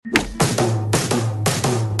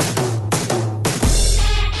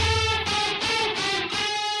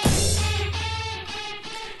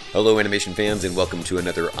Hello, animation fans, and welcome to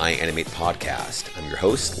another I Animate podcast. I'm your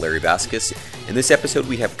host, Larry Vasquez. In this episode,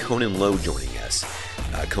 we have Conan Low joining us.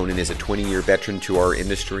 Conan is a 20-year veteran to our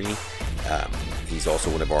industry. He's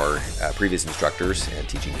also one of our Pre-Viz instructors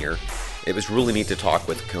teaching here. It was really neat to talk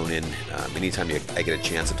with Conan. Anytime I get a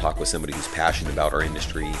chance to talk with somebody who's passionate about our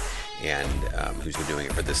industry and who's been doing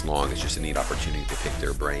it for this long, it's just a neat opportunity to pick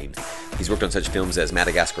their brain. He's worked on such films as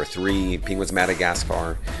Madagascar 3, Penguins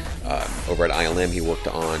Madagascar. Over at ILM, he worked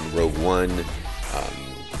on Rogue One,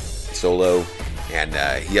 Solo, and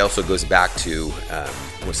he also goes back to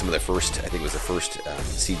some of the first, I think it was the first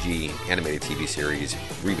CG animated TV series,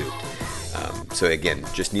 Reboot. So again,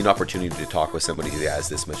 just neat opportunity to talk with somebody who has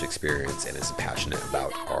this much experience and is passionate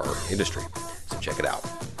about our industry. So check it out.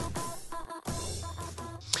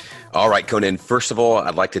 All right, Conan, first of all,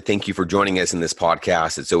 I'd like to thank you for joining us in this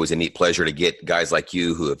podcast. It's always a neat pleasure to get guys like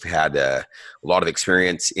you who have had a lot of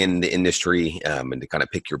experience in the industry and to kind of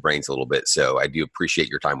pick your brains a little bit. So I do appreciate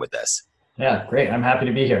your time with us. Yeah, great. I'm happy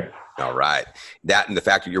to be here. All right. That and the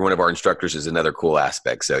fact that you're one of our instructors is another cool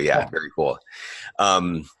aspect. So yeah, very cool.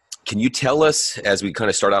 Can you tell us, as we kind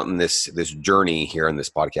of start out in this journey here on this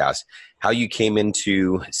podcast, how you came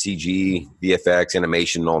into CG, VFX,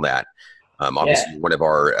 animation, and all that? Obviously, one of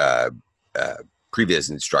our Pre-Viz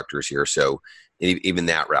instructors here, so even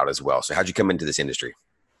that route as well. So how'd you come into this industry?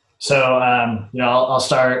 So, I'll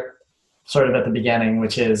start sort of at the beginning,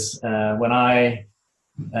 which is when I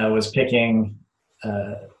was picking,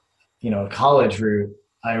 a college route,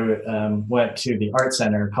 I went to the Art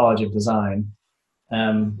Center College of Design,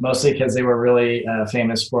 mostly because they were really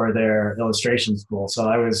famous for their illustration school. So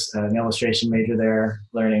I was an illustration major there,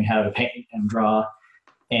 learning how to paint and draw.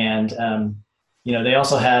 And, they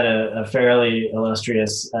also had a fairly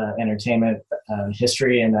illustrious entertainment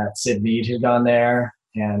history in that Sid Mead had gone there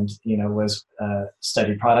and, was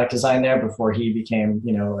studied product design there before he became,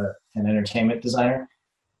 an entertainment designer.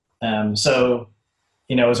 So,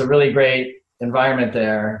 it was a really great environment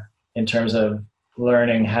there in terms of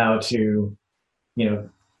learning how to, do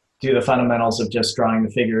the fundamentals of just drawing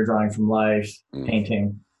the figure, drawing from life,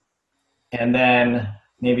 painting. And then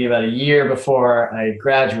maybe about a year before I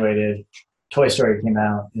graduated, Toy Story came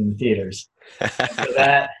out in the theaters. So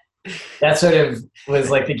that sort of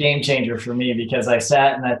was like the game changer for me, because I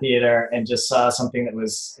sat in that theater and just saw something that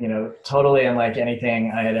was, totally unlike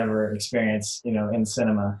anything I had ever experienced, in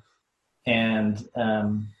cinema. And,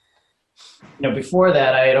 before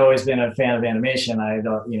that, I had always been a fan of animation. I had,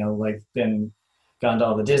 gone to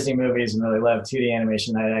all the Disney movies and really loved 2D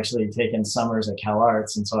animation. I had actually taken summers at Cal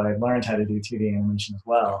Arts, and so I had learned how to do 2D animation as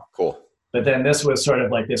well. Cool. But then this was sort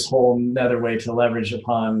of like this whole other way to leverage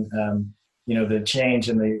upon, the change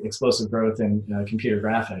and the explosive growth in computer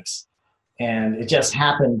graphics. And it just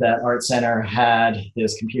happened that Art Center had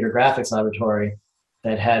this computer graphics laboratory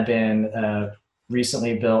that had been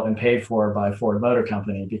recently built and paid for by Ford Motor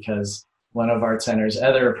Company, because one of Art Center's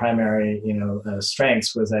other primary,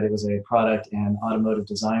 strengths was that it was a product and automotive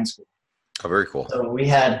design school. Oh, very cool. So we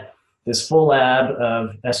had this full lab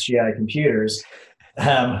of SGI computers,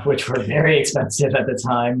 which were very expensive at the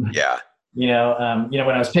time. Yeah. When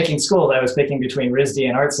I was picking schools, I was picking between RISD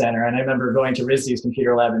and Art Center, and I remember going to RISD's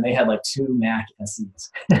computer lab, and they had like 2 Mac SEs.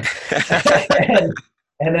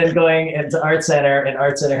 and then going into Art Center, and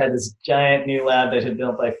Art Center had this giant new lab that had been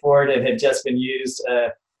built by Ford. It had just been used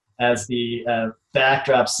as the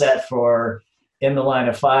backdrop set for In the Line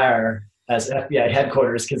of Fire as FBI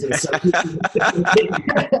headquarters, because it was so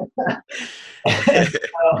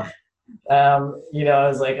I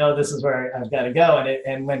was like, oh, this is where I've got to go.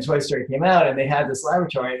 And when Toy Story came out and they had this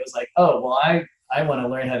laboratory, it was like, oh, well, I want to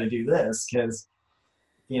learn how to do this, because,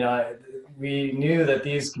 we knew that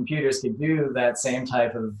these computers could do that same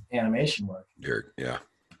type of animation work. Yeah.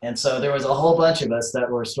 And so there was a whole bunch of us that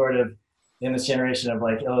were sort of in this generation of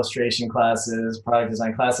like illustration classes, product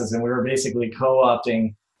design classes, and we were basically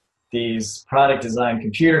co-opting these product design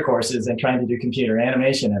computer courses and trying to do computer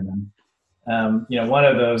animation in them. One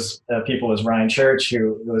of those people was Ryan Church,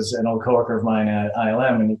 who was an old coworker of mine at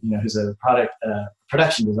ILM, and who's a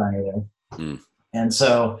production designer there. And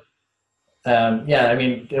so,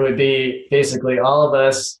 it would be basically all of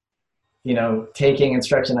us, taking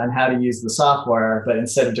instruction on how to use the software, but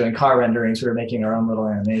instead of doing car renderings, we were making our own little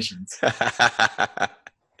animations.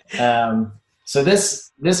 So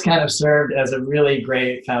this kind of served as a really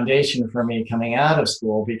great foundation for me coming out of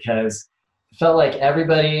school, because it felt like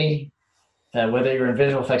everybody, whether you're in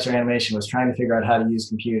visual effects or animation, was trying to figure out how to use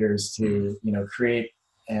computers to, create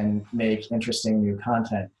and make interesting new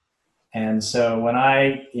content. And so when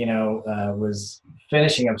I, was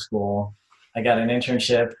finishing up school, I got an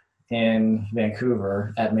internship in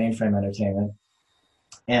Vancouver at Mainframe Entertainment.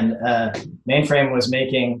 And Mainframe was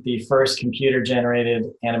making the first computer-generated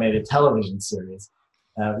animated television series,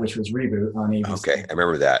 which was Reboot on ABC. Okay, I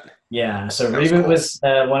remember that. Yeah, so That Reboot cool. was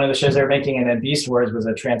one of the shows they were making, and then Beast Wars was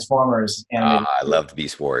a Transformers animated. I loved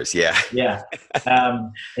Beast Wars. Yeah. Yeah.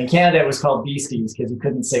 In Canada, it was called Beasties because you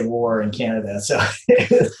couldn't say war in Canada. So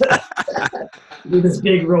with this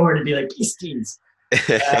big roar to be like Beasties.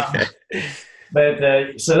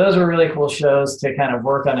 So those were really cool shows to kind of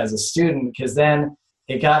work on as a student, because then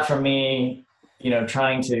it got from me,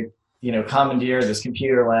 trying to, commandeer this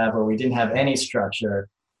computer lab where we didn't have any structure,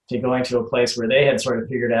 to going to a place where they had sort of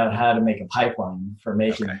figured out how to make a pipeline for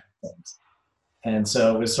making things. And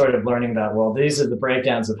so it was sort of learning about, well, these are the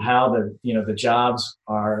breakdowns of how the jobs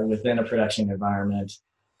are within a production environment.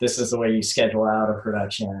 This is the way you schedule out a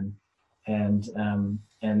production. And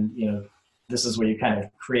this is where you kind of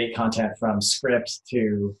create content from script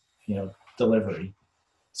to, delivery.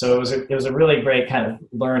 So it was a really great kind of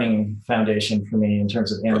learning foundation for me in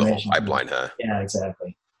terms of animation. For the whole pipeline, huh? Yeah,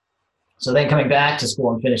 exactly. So then coming back to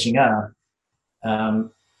school and finishing up,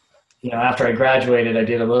 after I graduated, I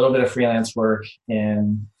did a little bit of freelance work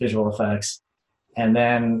in visual effects. And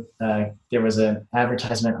then there was an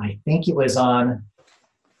advertisement, I think it was on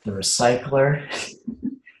The Recycler.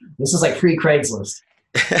 This is like pre-Craigslist.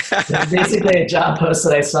 Basically a job post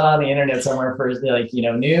that I saw on the internet somewhere for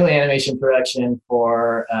new animation production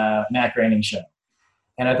for Matt Groening's show.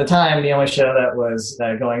 And at the time, the only show that was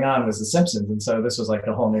going on was The Simpsons. And so this was like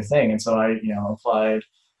a whole new thing. And so I, applied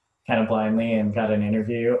kind of blindly and got an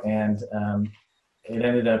interview. And it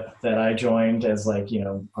ended up that I joined as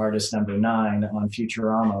artist number 9 on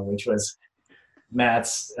Futurama, which was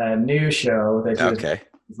Matt's new show that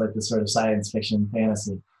was like this sort of science fiction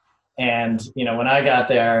fantasy. And, when I got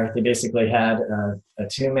there, they basically had a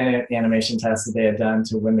 2-minute animation test that they had done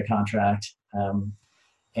to win the contract.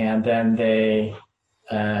 And then they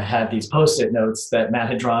had these Post-it notes that Matt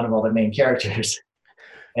had drawn of all the main characters.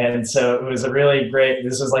 And so it was a really great,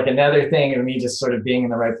 this was like another thing of me just sort of being in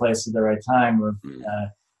the right place at the right time.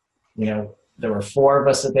 There were 4 of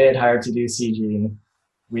us that they had hired to do CG.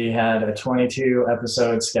 We had a 22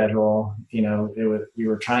 episode schedule. We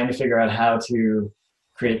were trying to figure out how to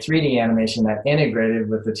create 3D animation that integrated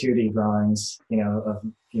with the 2D drawings, of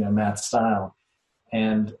Matt's style.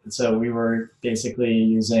 And so we were basically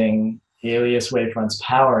using Alias Wavefront's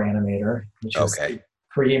Power Animator, which is the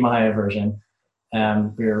pre-Maya version.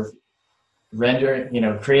 We were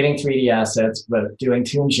rendering, creating 3D assets, but doing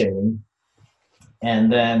toon shading,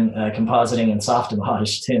 and then compositing in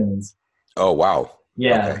Softimage tunes. Oh, wow.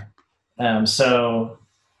 Yeah. So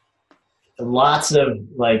lots of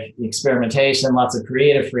experimentation, lots of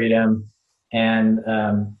creative freedom, and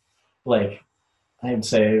I'd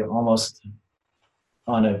say almost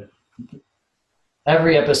on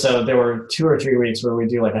every episode there were 2 or 3 weeks where we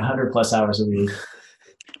do 100+ hours a week,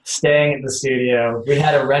 staying at the studio. We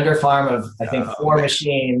had a render farm of I think 4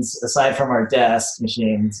 machines aside from our desk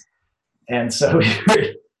machines, and so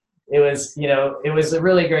it was a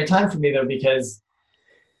really great time for me though, because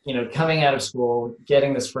coming out of school,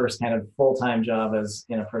 getting this first kind of full-time job as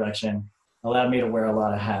in a production allowed me to wear a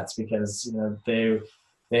lot of hats, because they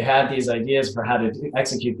had these ideas for how to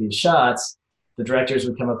execute these shots. The directors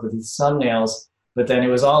would come up with these thumbnails, but then it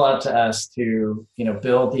was all up to us to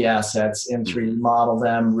build the assets in 3D, model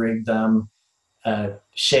them, rig them,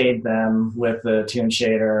 shade them with the toon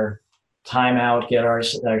shader, time out, get our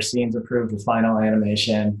scenes approved with final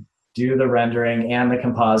animation, do the rendering and the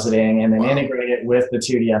compositing, and then integrate it with the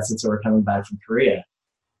 2D assets that were coming back from Korea.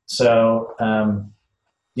 So,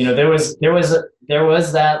 there was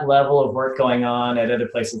that level of work going on at other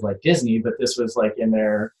places like Disney, but this was in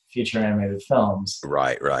their feature animated films.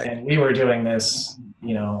 Right. And we were doing this,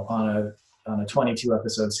 on a 22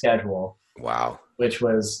 episode schedule. Wow. Which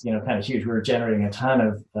was, kind of huge. We were generating a ton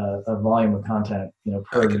of volume of content,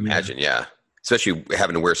 per I can imagine, yeah. Especially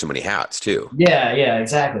having to wear so many hats too. Yeah,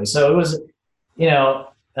 exactly. So it was,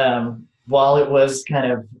 while it was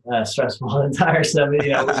kind of stressful and tiresome, it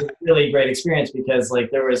was a really great experience, because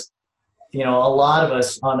there was, a lot of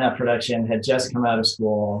us on that production had just come out of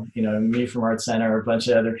school, me from Art Center, a bunch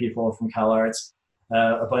of other people from CalArts,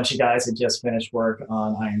 a bunch of guys had just finished work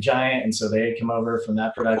on Iron Giant, and so they had come over from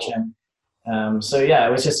that production. So yeah,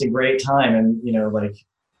 it was just a great time. And,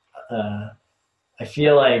 I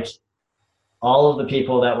feel like all of the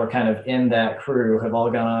people that were kind of in that crew have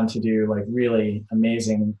all gone on to do really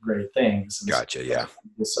amazing, great things. And gotcha. Yeah.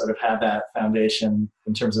 Just sort of have that foundation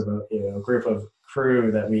in terms of a group of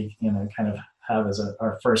crew that we, kind of have as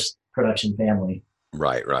our first production family.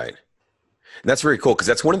 Right. And that's very cool, because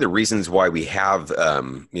that's one of the reasons why we have,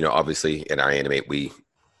 obviously in iAnimate, we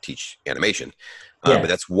teach animation. But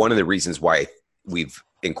that's one of the reasons why we've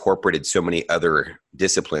incorporated so many other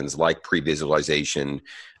disciplines like pre-visualization,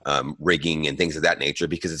 rigging, and things of that nature,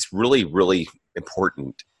 because it's really, really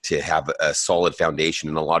important to have a solid foundation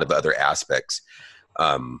in a lot of other aspects.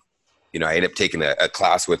 I ended up taking a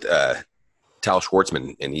class with Tal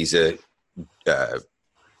Schwartzman, and he's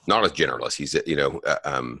not a generalist. He's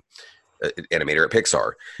an animator at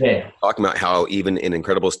Pixar. Yeah. Talking about how even in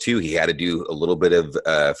Incredibles 2, he had to do a little bit of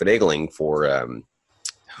finagling for,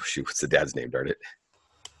 what's the dad's name? Darn it.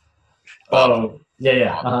 Oh,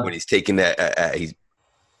 yeah. Uh-huh. When he's taking that, he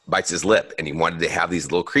bites his lip, and he wanted to have these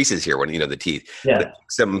little creases here when, the teeth. Yeah. But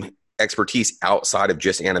some expertise outside of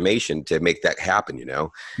just animation to make that happen,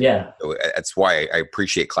 Yeah. So that's why I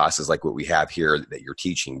appreciate classes like what we have here that you're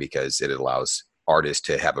teaching, because it allows artists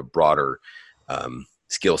to have a broader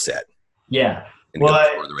skill set. Yeah. And go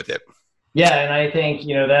further with it. Yeah. And I think,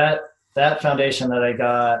 that foundation that I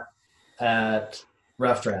got at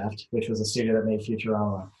Rough Draft, which was a studio that made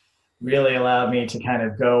Futurama, really allowed me to kind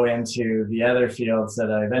of go into the other fields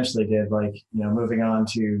that I eventually did, like, moving on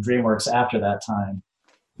to Dreamworks after that time.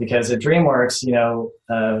 Because at Dreamworks,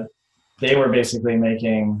 they were basically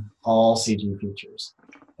making all CG features.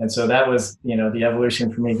 And so that was, the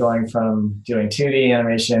evolution for me, going from doing 2D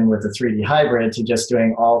animation with a 3D hybrid to just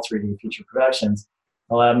doing all 3D feature productions,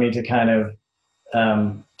 allowed me to kind of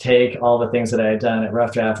take all the things that I had done at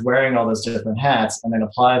Rough Draft, wearing all those different hats, and then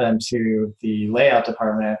apply them to the layout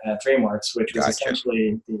department at Dreamworks, which was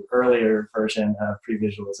essentially the earlier version of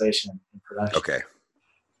pre-visualization in production. Okay.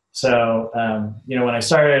 So, when I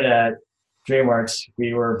started at Dreamworks,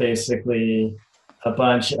 we were basically a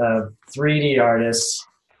bunch of 3D artists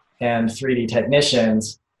and 3D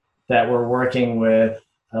technicians that were working with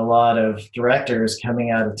a lot of directors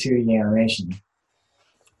coming out of 2D animation.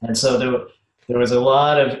 And so there was a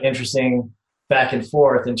lot of interesting back and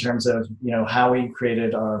forth in terms of, how we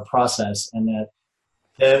created our process, and that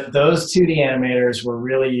those 2D animators were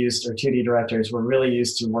really used, or 2D directors were really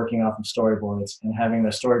used to working off of storyboards and having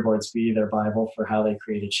their storyboards be their Bible for how they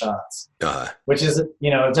created shots, which is,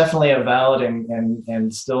 definitely a valid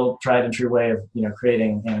and still tried and true way of,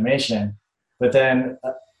 creating animation. But then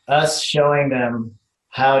us showing them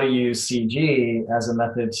how to use CG as a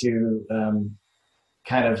method to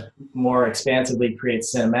kind of more expansively create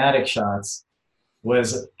cinematic shots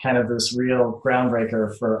was kind of this real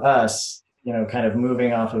groundbreaker for us, kind of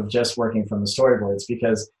moving off of just working from the storyboards,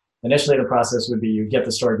 because initially the process would be you get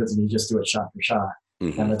the storyboards and you just do it shot for shot.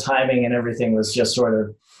 Mm-hmm. And the timing and everything was just sort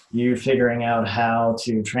of you figuring out how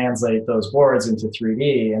to translate those boards into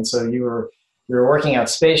 3D. And so you were working out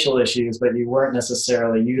spatial issues, but you weren't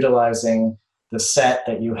necessarily utilizing the set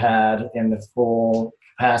that you had in the full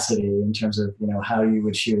capacity in terms of, how you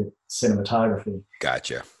would shoot cinematography.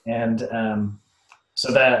 Gotcha. And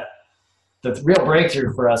so that the real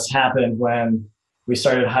breakthrough for us happened when we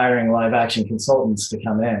started hiring live action consultants to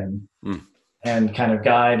come in and kind of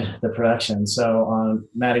guide the production. So on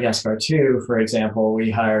Madagascar 2, for example, we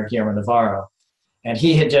hired Guillermo Navarro, and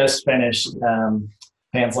he had just finished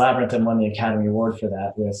Pan's Labyrinth and won the Academy Award for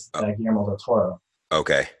that with Guillermo del Toro.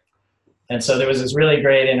 Okay. And so there was this really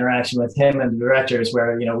great interaction with him and the directors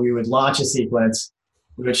where, we would launch a sequence,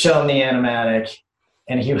 we would show him the animatic,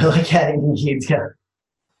 and he would look at it and he'd go,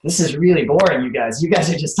 "This is really boring, you guys. You guys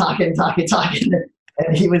are just talking.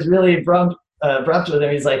 And he was really abrupt with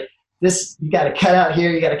him. He's like, "This, you got to cut out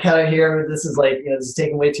here. You got to cut out here. This is like, this is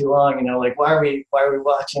taking way too long. Like, why are we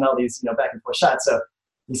watching all these, back and forth shots?" So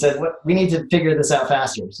he said, "We need to figure this out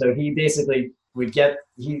faster." So he basically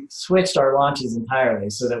he switched our launches entirely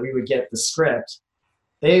so that we would get the script.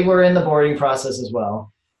 They were in the boarding process as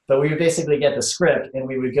well, but we would basically get the script, and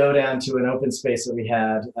we would go down to an open space that we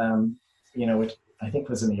had, which I think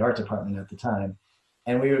was in the art department at the time.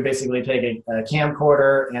 And we would basically take a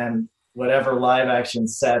camcorder and whatever live action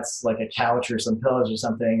sets, like a couch or some pillows or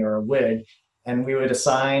something, or a wig, and we would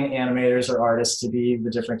assign animators or artists to be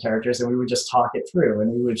the different characters, and we would just talk it through, and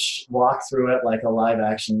we would walk through it like a live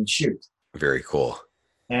action shoot. Very cool.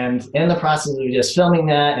 And in the process of just filming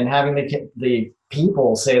that and having the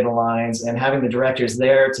people say the lines and having the directors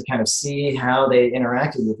there to kind of see how they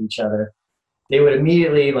interacted with each other, they would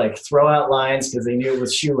immediately throw out lines because they knew it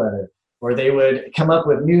was shoe leather, or they would come up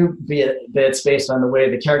with new bits based on the way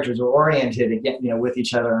the characters were oriented again, with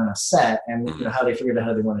each other on a set, and how they figured out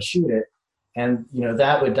how they want to shoot it. And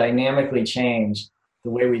that would dynamically change the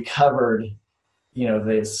way we covered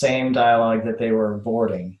the same dialogue that they were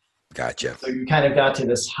boarding. Gotcha. So you kind of got to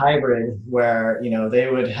this hybrid where they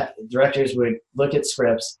would directors would look at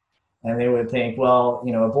scripts and they would think, well,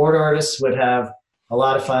 a board artist would have a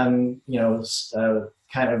lot of fun,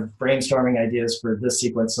 kind of brainstorming ideas for this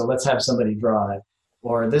sequence. So let's have somebody draw it.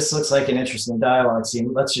 or this looks like an interesting dialogue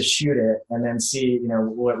scene. Let's just shoot it and then see,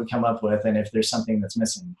 what we come up with and if there's something that's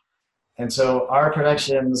missing. And so our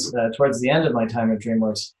productions towards the end of my time at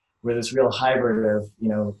DreamWorks were this real hybrid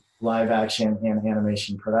of, live action and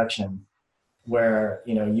animation production, where,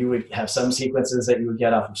 you would have some sequences that you would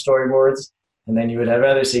get off of storyboards, and then you would have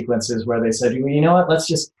other sequences where they said, you know what, let's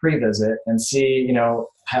just pre-visit and see,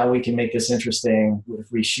 how we can make this interesting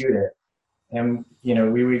if we shoot it. And,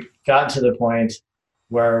 we would got to the point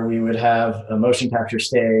where we would have a motion capture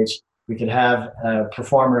stage. We could have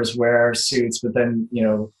performers wear suits, but then,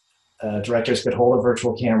 directors could hold a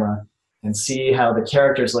virtual camera and see how the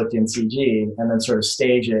characters looked in CG and then sort of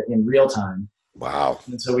stage it in real time. Wow.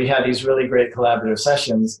 And so we had these really great collaborative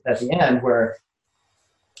sessions at the end where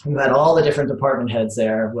we had all the different department heads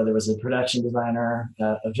there, whether it was a production designer,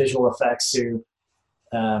 a visual effects suit,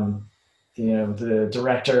 the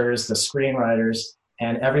directors, the screenwriters,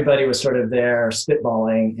 and everybody was sort of there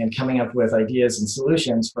spitballing and coming up with ideas and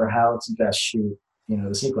solutions for how to best shoot,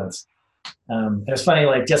 the sequence. It was funny,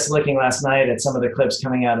 like just looking last night at some of the clips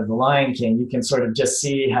coming out of The Lion King, you can sort of just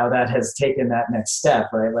see how that has taken that next step,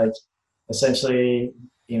 right? Like essentially,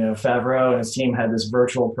 Favreau and his team had this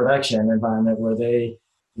virtual production environment where they,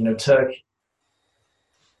 took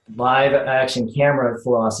live action camera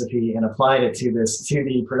philosophy and applied it to this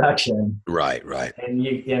 2D production. Right. And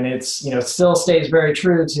it's, it still stays very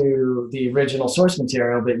true to the original source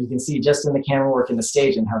material, but you can see just in the camera work and the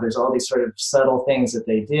staging how there's all these sort of subtle things that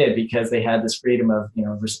they did because they had this freedom of,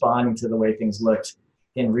 responding to the way things looked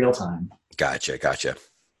in real time. Gotcha.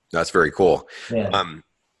 That's very cool. Yeah.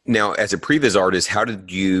 Now, as a Pre-Viz artist, how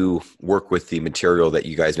did you work with the material that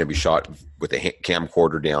you guys maybe shot with a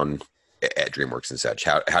camcorder down at DreamWorks and such?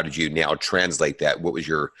 How did you now translate that? What was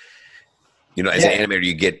your, as an animator,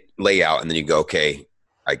 you get layout and then you go, okay,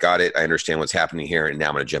 I got it. I understand what's happening here. And now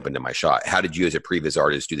I'm going to jump into my shot. How did you as a Pre-Viz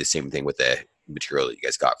artist do the same thing with the material that you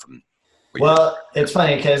guys got from? Well, it's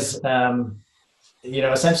funny because,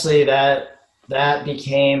 essentially that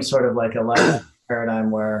became sort of like a live paradigm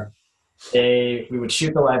where we would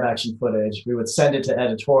shoot the live action footage. We would send it to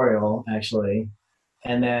editorial actually.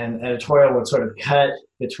 And then editorial would sort of cut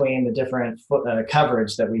between the different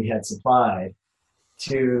coverage that we had supplied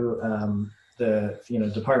to the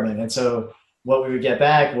department. And so what we would get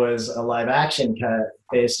back was a live action cut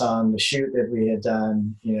based on the shoot that we had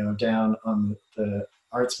done, down on the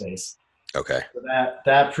art space. Okay. So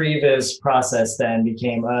that Pre-Viz process then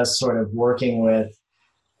became us sort of working with,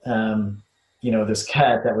 this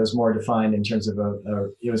cut that was more defined in terms of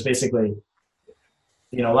it was basically,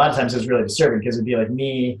 a lot of times it was really disturbing because it'd be like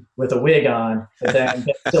me with a wig on, but then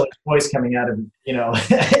still a voice coming out of,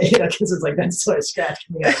 because it's like Ben Stiller's scratch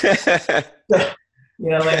coming out. So,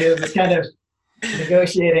 like it was kind of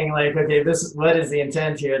negotiating like, okay, what is the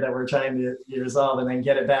intent here that we're trying to resolve and then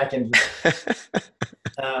get it back into.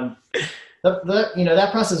 That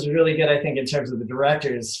process was really good, I think, in terms of the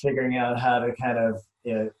directors figuring out how to kind of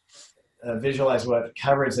visualize what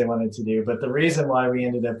coverage they wanted to do. But the reason why we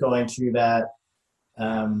ended up going to that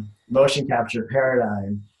motion capture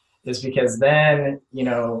paradigm is because then,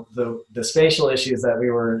 the spatial issues that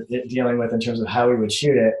we were dealing with in terms of how we would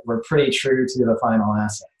shoot it were pretty true to the final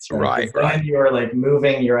assets. Right. Then you were like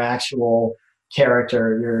moving your actual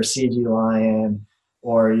character, your CG lion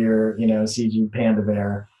or your, CG panda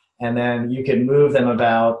bear, and then you could move them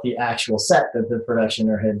about the actual set that the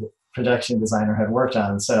production designer had worked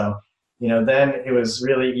on. So, then it was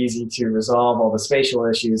really easy to resolve all the spatial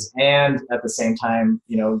issues and at the same time,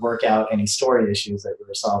 work out any story issues that you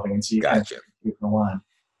were solving. And so you Gotcha. kind of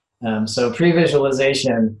one. So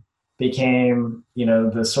pre-visualization became,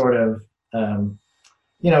 the sort of,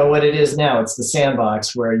 what it is now. It's the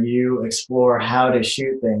sandbox where you explore how to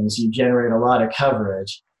shoot things. You generate a lot of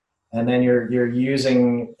coverage. And then you're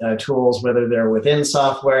using tools, whether they're within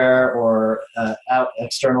software or out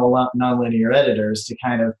external nonlinear editors, to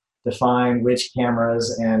kind of define which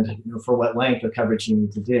cameras and for what length of coverage you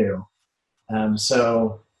need to do.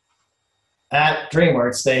 So at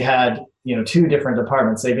DreamWorks, they had two different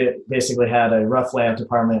departments. They basically had a rough layout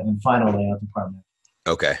department and final layout department.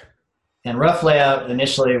 Okay. And rough layout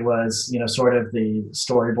initially was sort of the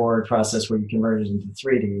storyboard process where you converted into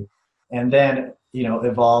 3D, and then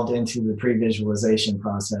evolved into the pre-visualization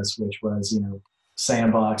process, which was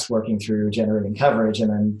sandbox, working through generating coverage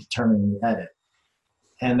and then determining the edit.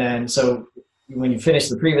 And then, so when you finish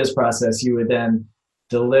the Pre-Viz process, you would then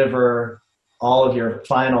deliver all of your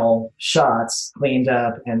final shots cleaned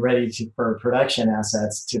up and ready for production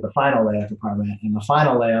assets to the final layout department. And the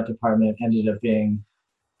final layout department ended up being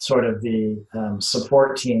sort of the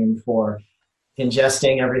support team for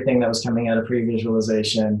ingesting everything that was coming out of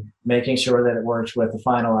pre-visualization, making sure that it worked with the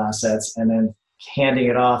final assets, and then handing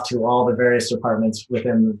it off to all the various departments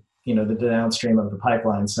within, the downstream of the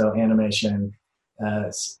pipeline. So animation,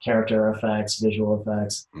 character effects, visual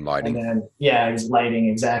effects, Lighting. and then lighting,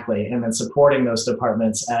 exactly, and then supporting those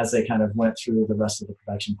departments as they kind of went through the rest of the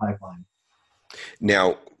production pipeline.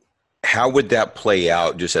 Now, how would that play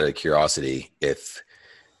out, just out of curiosity, if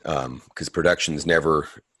because production's never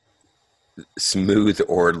smooth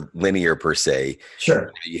or linear per se.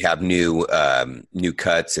 Sure. You have new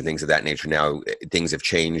cuts and things of that nature. Now things have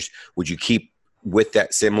changed. Would you keep with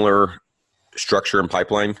that similar structure and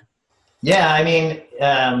pipeline? Yeah, I mean,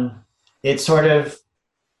 it's sort of,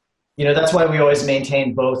 that's why we always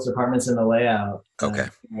maintain both departments in the layout. Okay.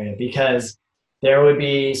 Because there would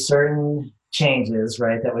be certain changes,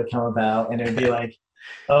 right, that would come about, and it would be like,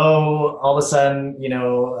 oh, all of a sudden,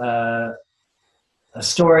 a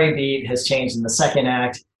story beat has changed in the second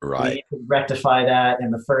act. Right. We need to rectify that in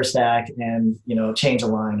the first act and, change a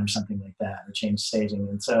line or something like that, or change staging.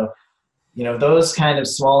 And so, those kind of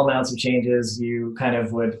small amounts of changes you kind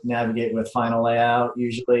of would navigate with final layout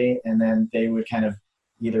usually, and then they would kind of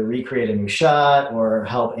either recreate a new shot or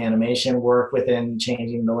help animation work within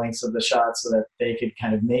changing the lengths of the shot so that they could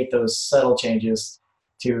kind of make those subtle changes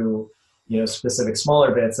to, specific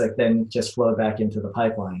smaller bits that then just flow back into the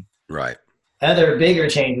pipeline. Right. Other bigger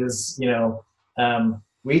changes,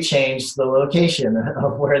 we changed the location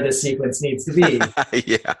of where the sequence needs to be.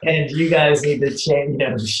 Yeah. And you guys need to change,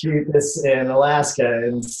 shoot this in Alaska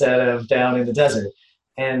instead of down in the desert.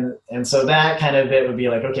 And so that kind of it would be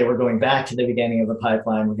like, okay, we're going back to the beginning of the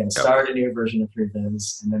pipeline. We're going to start a new version of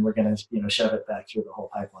Pre-Viz, and then we're going to, shove it back through the whole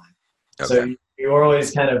pipeline. Okay. So you were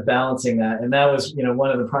always kind of balancing that. And that was,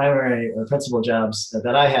 one of the primary or principal jobs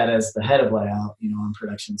that I had as the head of layout, on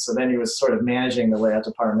production. So then he was sort of managing the layout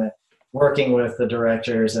department, working with the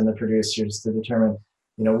directors and the producers to determine,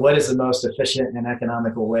 what is the most efficient and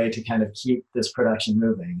economical way to kind of keep this production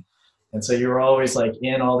moving. And so you were always like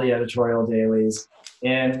in all the editorial dailies,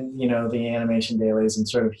 in, the animation dailies, and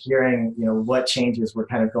sort of hearing, what changes were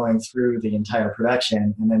kind of going through the entire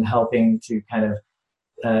production, and then helping to kind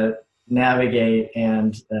of navigate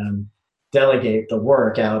and delegate the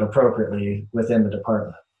work out appropriately within the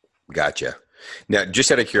department. Gotcha. Now,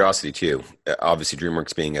 just out of curiosity too, obviously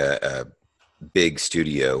Dreamworks being a big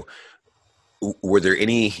studio, were there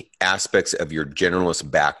any aspects of your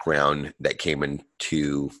generalist background that came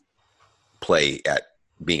into play at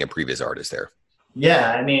being a Pre-Viz artist there?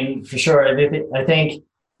 Yeah, I mean, for sure. I think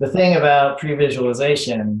the thing about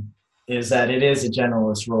pre-visualization is that it is a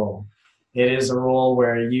generalist role. It is a role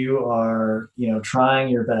where you are, trying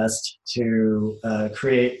your best to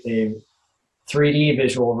create a 3D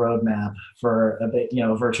visual roadmap for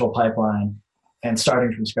a virtual pipeline, and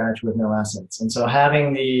starting from scratch with no assets. And so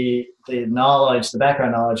having the knowledge, the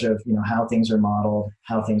background knowledge of, how things are modeled,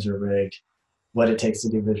 how things are rigged, what it takes to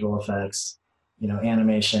do visual effects,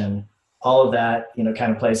 animation, all of that,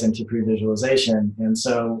 kind of plays into pre-visualization. And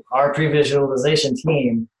so our pre-visualization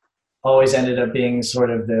team always ended up being sort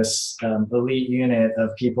of this elite unit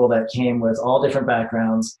of people that came with all different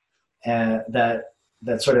backgrounds, and that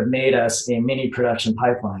sort of made us a mini production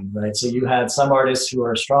pipeline, right? So you had some artists who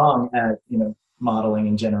are strong at, modeling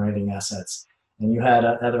and generating assets, and you had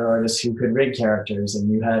other artists who could rig characters, and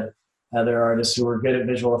you had other artists who were good at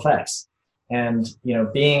visual effects. And,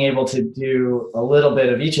 being able to do a little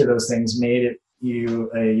bit of each of those things made you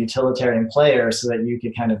a utilitarian player so that you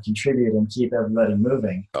could kind of contribute and keep everybody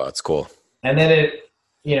moving. Oh, that's cool. And then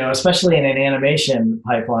especially in an animation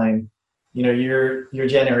pipeline, you're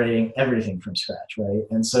generating everything from scratch, right?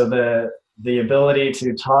 And so the ability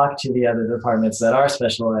to talk to the other departments that are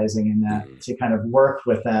specializing in that, to kind of work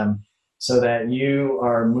with them so that you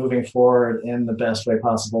are moving forward in the best way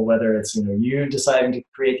possible, whether it's, you deciding to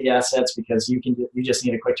create the assets because you just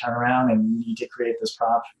need a quick turnaround and you need to create this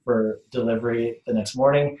prop for delivery the next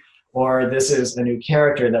morning, or this is a new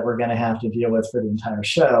character that we're going to have to deal with for the entire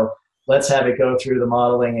show. Let's have it go through the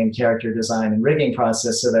modeling and character design and rigging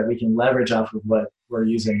process so that we can leverage off of what we're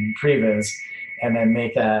using in Pre-Viz, and then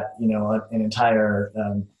make that, an entire,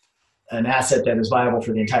 an asset that is viable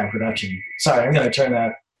for the entire production. Sorry, I'm going to turn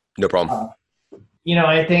that. No problem.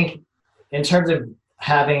 I think in terms of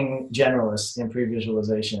having generalists in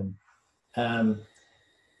pre-visualization,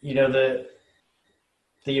 the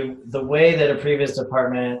way that a Pre-Viz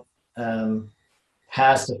department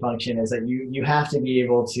has to function is that you have to be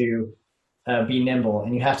able to be nimble,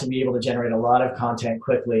 and you have to be able to generate a lot of content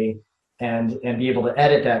quickly, and be able to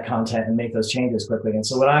edit that content and make those changes quickly. And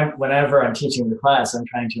so whenever I'm teaching the class, I'm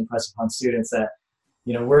trying to impress upon students that,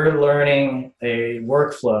 we're learning a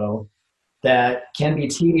workflow that can be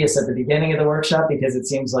tedious at the beginning of the workshop because it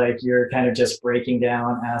seems like you're kind of just breaking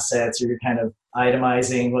down assets, or you're kind of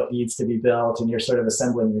itemizing what needs to be built, and you're sort of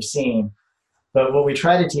assembling your scene. But what we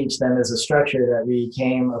try to teach them is a structure that we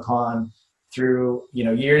came upon through,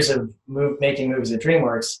 years of making movies at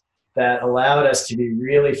Dreamworks that allowed us to be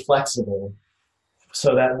really flexible,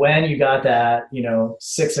 so that when you got that,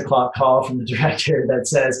 6 o'clock call from the director that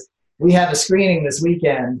says, we have a screening this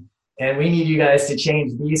weekend and we need you guys to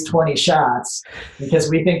change these 20 shots because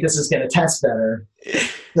we think this is going to test better,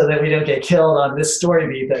 so that we don't get killed on this story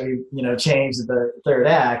beat that we, changed the third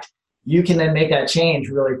act, you can then make that change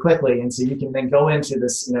really quickly. And so you can then go into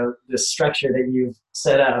this, this structure that you've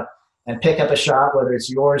set up and pick up a shot, whether it's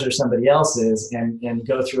yours or somebody else's, and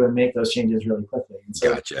go through and make those changes really quickly. And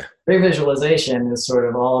so Gotcha. pre-visualization is sort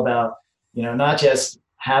of all about, not just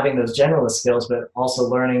having those generalist skills, but also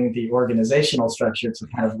learning the organizational structure to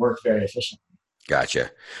kind of work very efficiently. Gotcha.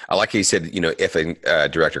 I like how you said, if a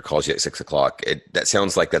director calls you at 6 o'clock, that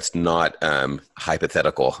sounds like that's not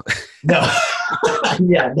hypothetical. No.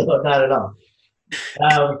 Yeah, no, not at all.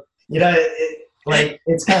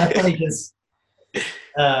 It's kind of funny because,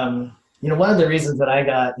 one of the reasons that I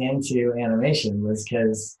got into animation was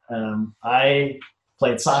because I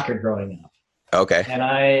played soccer growing up. Okay. And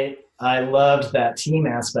I loved that team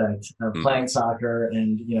aspect of playing soccer,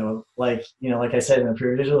 and like I said, in the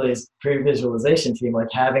pre-visualization team,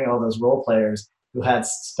 like having all those role players who had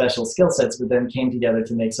special skill sets, but then came together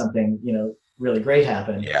to make something really great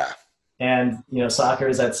happen. Yeah. And soccer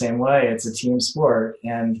is that same way. It's a team sport,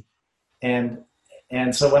 and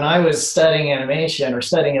so when I was studying animation, or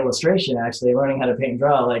studying illustration, actually learning how to paint and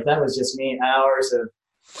draw, like that was just me hours of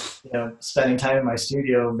spending time in my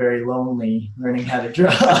studio, very lonely, learning how to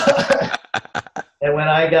draw. And when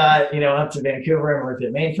I got, up to Vancouver and worked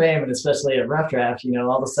at Mainframe, and especially at Rough Draft,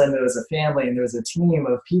 all of a sudden there was a family and there was a team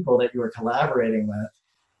of people that you were collaborating with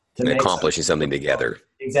to make accomplishing something together.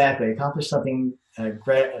 Exactly. Accomplish something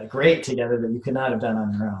great together that you could not have done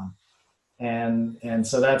on your own. And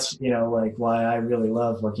so that's, like why I really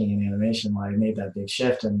love working in animation, why I made that big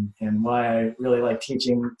shift, and why I really like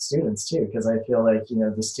teaching students too, because I feel like,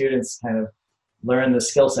 the students kind of learn the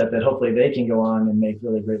skill set that hopefully they can go on and make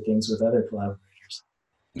really great things with other collaborators.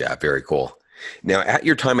 Yeah, very cool. Now, at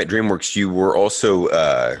your time at Dreamworks, you were also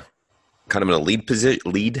kind of in a lead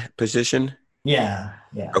position? Yeah.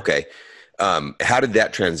 Okay. How did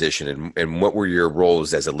that transition, and what were your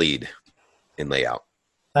roles as a lead in layout?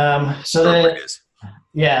 I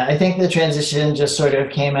think the transition just sort of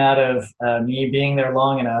came out of me being there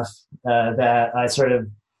long enough that I sort of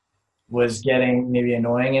was getting maybe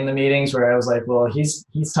annoying in the meetings, where I was like, well, he's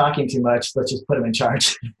talking too much. Let's just put him in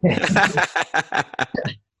charge.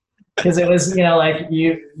 Because it was, like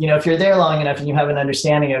if you're there long enough and you have an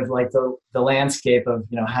understanding of like the landscape of,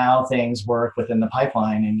 how things work within the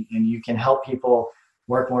pipeline, and you can help people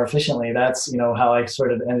work more efficiently. That's, how I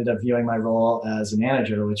sort of ended up viewing my role as a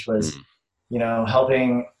manager, which was,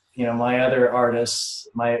 helping, my other artists,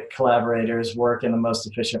 my collaborators work in the most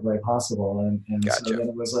efficient way possible. And Gotcha. So then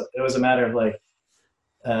it was a matter of like,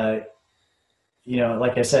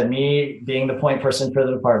 like I said, me being the point person for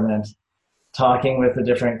the department, talking with the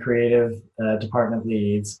different creative department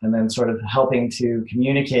leads, and then sort of helping to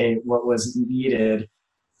communicate what was needed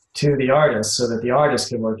to the artist so that the artist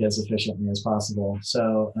could work as efficiently as possible.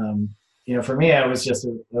 So, for me, it was just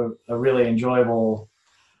a really enjoyable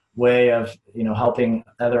way of, helping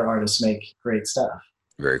other artists make great stuff.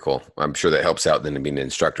 Very cool. I'm sure that helps out then to being an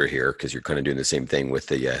instructor here, because you're kind of doing the same thing with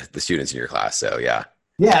the students in your class. So, yeah.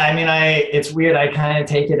 Yeah, I mean, it's weird. I kind of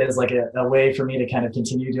take it as like a way for me to kind of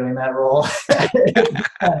continue doing that role.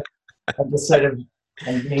 I'm just sort of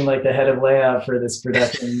being like the head of layout for this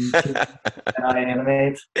production and I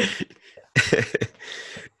animate.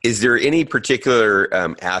 Is there any particular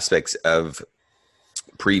aspects of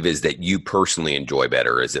Pre-Viz that you personally enjoy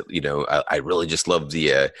better? Is it, I really just love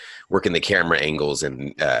the working the camera angles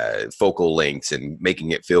and focal lengths and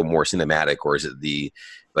making it feel more cinematic? Or is it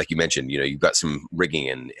like you mentioned, you've got some rigging,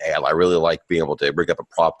 and I really like being able to rig up a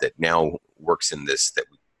prop that now works in this that,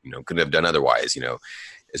 couldn't have done otherwise,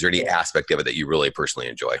 Is there any aspect of it that you really personally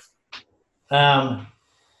enjoy? I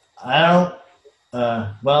don't,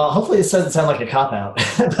 well, hopefully this doesn't sound like a cop-out,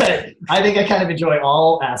 but I think I kind of enjoy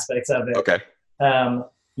all aspects of it. Okay. I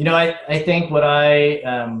think what I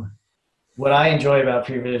enjoy about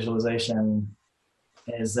pre-visualization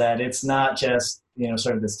is that it's not just,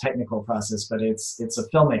 sort of this technical process, but it's a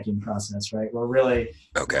filmmaking process, right? We're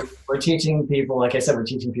teaching people, like I said, we're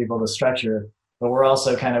teaching people the structure, but we're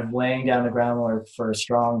also kind of laying down the groundwork for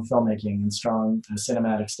strong filmmaking and strong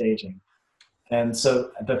cinematic staging. and so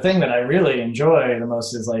the thing that I really enjoy the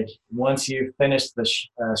most is like once you've finished the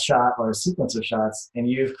shot or a sequence of shots and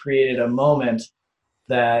you've created a moment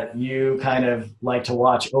that you kind of like to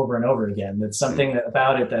watch over and over again. That's something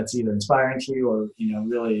about it that's either inspiring to you or,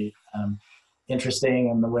 really interesting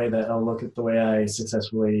in the way that, oh, look at the way I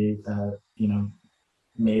successfully,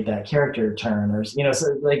 made that character turn, or,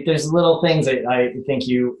 so like there's little things that I think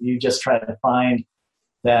you just try to find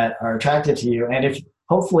that are attractive to you. And if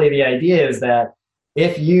hopefully the idea is that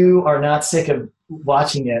if you are not sick of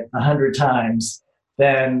watching it 100 times,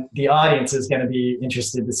 then the audience is going to be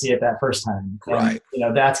interested to see it that first time. Right.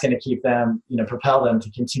 And, that's going to keep them, propel them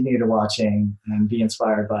to continue to watching and be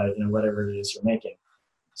inspired by, whatever it is you're making.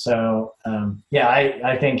 So,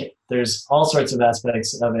 I think there's all sorts of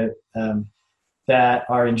aspects of it that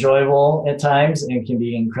are enjoyable at times and can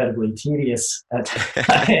be incredibly tedious at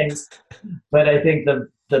times. But I think the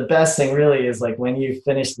best thing really is like when you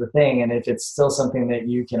finish the thing, and if it's still something that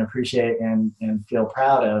you can appreciate and feel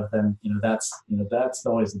proud of, then that's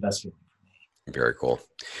always the best feeling for me. Very cool.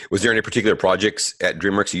 Was there any particular projects at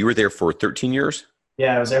Dreamworks? You were there for 13 years?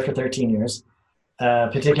 Yeah, I was there for 13 years.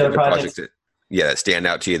 Particular projects that stand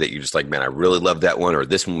out to you that you just like, man, I really love that one, or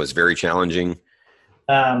this one was very challenging?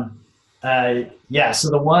 So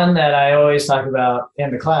the one that I always talk about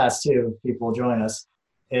in the class too, if people join us,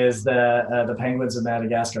 is the penguins of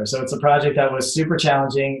Madagascar. So it's a project that was super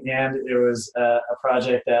challenging, and it was a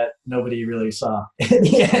project that nobody really saw. In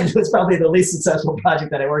the end, it was probably the least successful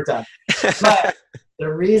project that I worked on. But the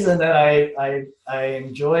reason that I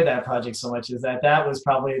enjoy that project so much is that was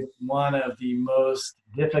probably one of the most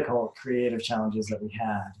difficult creative challenges that we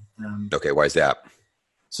had. Okay, why is that?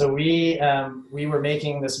 So we were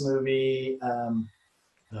making this movie. I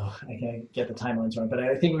can't get the timelines wrong, but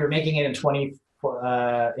I think we were making it in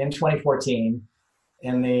 2014.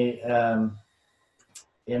 In the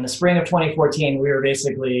spring of 2014, we were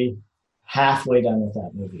basically halfway done with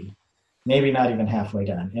that movie, maybe not even halfway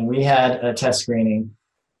done. And we had a test screening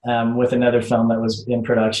with another film that was in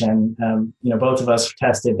production. Both of us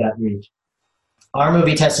tested that week. Our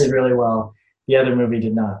movie tested really well. The other movie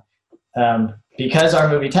did not. Because our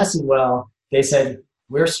movie tested well, they said,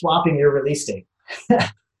 we're swapping your release date.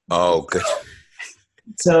 Oh, good.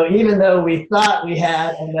 So even though we thought we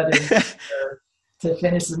had another year to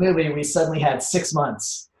finish the movie, we suddenly had 6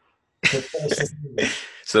 months to finish this movie.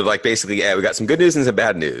 So like basically, we got some good news and some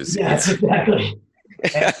bad news. Yes, exactly.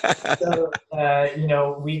 And so,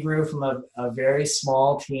 we grew from a very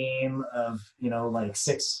small team of, like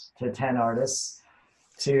 6 to 10 artists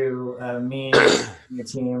to me and a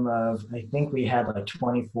team of, I think we had like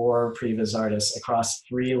 24 Pre-Viz artists across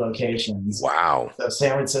 3 locations. Wow. So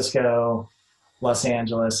San Francisco, Los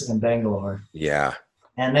Angeles, and Bangalore. Yeah.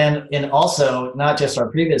 And then also not just our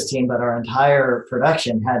Pre-Viz team, but our entire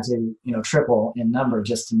production had to, triple in number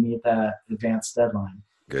just to meet that advanced deadline.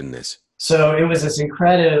 Goodness. So it was this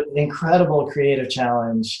incredible creative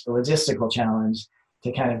challenge, a logistical challenge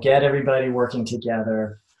to kind of get everybody working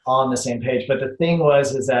together on the same page. But the thing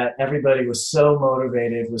is that everybody was so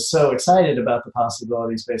motivated, was so excited about the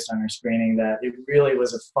possibilities based on our screening, that it really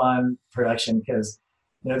was a fun production, because,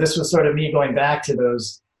 this was sort of me going back to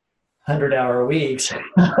those 100-hour weeks of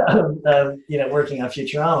working on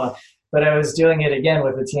Futurama. But I was doing it again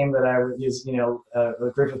with a team that I would use,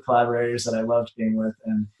 a group of collaborators that I loved being with.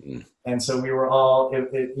 And so we were all,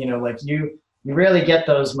 like you rarely get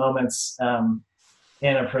those moments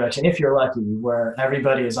in a production, if you're lucky, where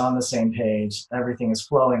everybody is on the same page, everything is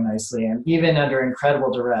flowing nicely, and even under incredible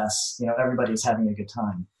duress, everybody's having a good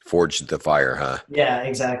time. Forged the fire, huh? Yeah,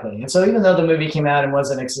 exactly. And so even though the movie came out and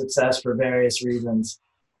wasn't a success for various reasons,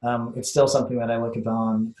 it's still something that I look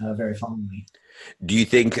upon very fondly. Do you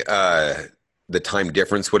think the time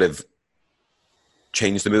difference would have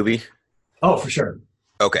changed the movie? Oh, for sure.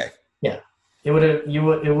 Okay. Yeah, it would have.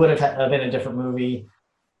 It would have been a different movie.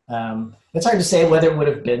 It's hard to say whether it would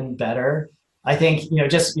have been better. I think,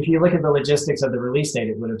 just if you look at the logistics of the release date,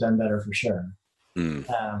 it would have done better for sure.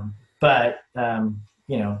 But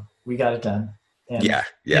we got it done. And, yeah.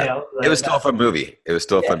 It was still a fun movie.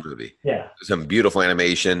 Yeah. Some beautiful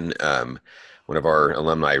animation. One of our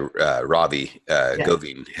alumni, Ravi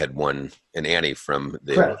Govin, had won an Annie from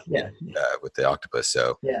the with the octopus.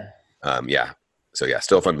 So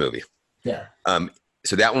still a fun movie. Yeah.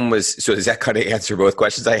 So that one was. So does that kind of answer both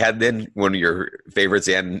questions I had then? One of your favorites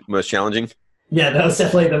and most challenging? Yeah, that was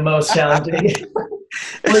definitely the most challenging.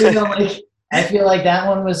 Well, I feel like that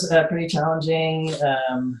one was pretty challenging.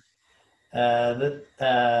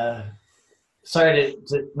 Sorry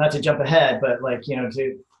to not to jump ahead, but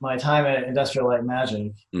to my time at Industrial Light and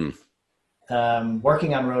Magic,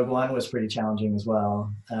 working on Rogue One was pretty challenging as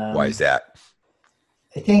well. Why is that?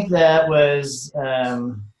 I think that was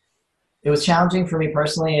it was challenging for me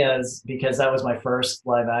personally, because that was my first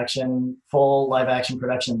full live action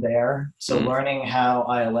production there. So learning how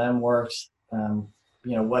ILM worked,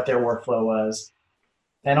 what their workflow was,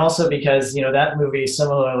 and also because that movie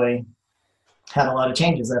similarly had a lot of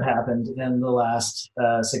changes that happened in the last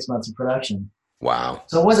 6 months of production. Wow.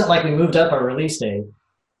 So it wasn't like we moved up our release date,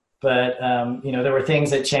 but there were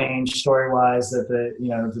things that changed story-wise that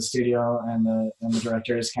the studio and the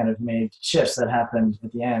directors kind of made shifts that happened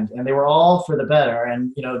at the end, and they were all for the better.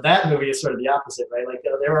 And that movie is sort of the opposite, right? Like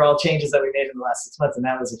there were all changes that we made in the last 6 months, and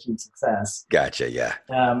that was a huge success. Gotcha. Yeah.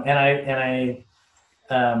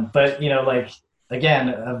 But like again,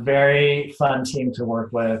 a very fun team to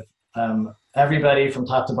work with. Everybody from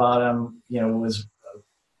top to bottom, was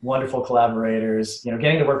wonderful collaborators.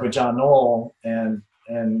 Getting to work with John Knoll and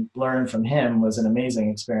learn from him was an amazing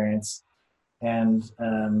experience. And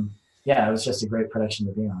it was just a great production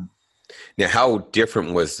to be on. Now, how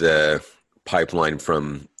different was the pipeline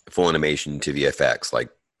from full animation to VFX, like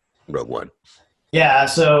Rogue One? Yeah,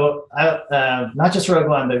 so not just Rogue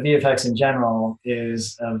One, but VFX in general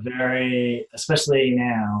is especially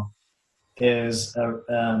now, is a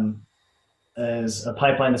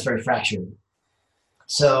pipeline that's very fractured.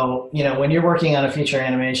 So, when you're working on a feature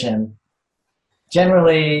animation,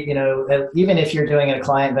 generally, even if you're doing a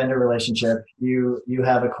client-vendor relationship, you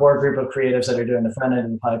have a core group of creatives that are doing the front end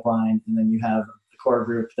of the pipeline, and then you have a core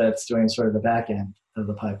group that's doing sort of the back end of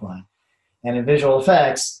the pipeline. And in visual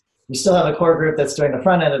effects, you still have a core group that's doing the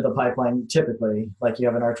front end of the pipeline, typically, like you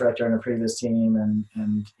have an art director and a Pre-Viz team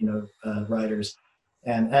and writers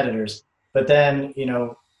and editors. But then,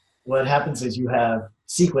 what happens is you have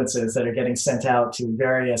sequences that are getting sent out to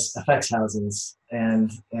various effects houses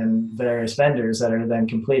and various vendors that are then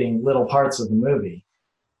completing little parts of the movie.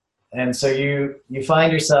 And so you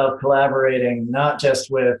find yourself collaborating not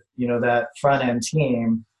just with, that front end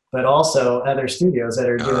team, but also other studios that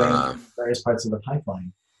are doing various parts of the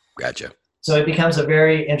pipeline. Gotcha. So it becomes a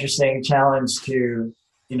very interesting challenge to,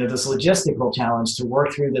 this logistical challenge to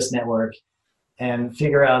work through this network and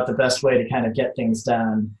figure out the best way to kind of get things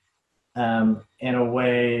done in a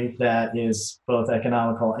way that is both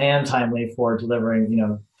economical and timely for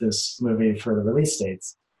delivering, this movie for the release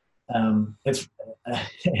dates. It's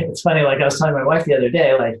funny, like I was telling my wife the other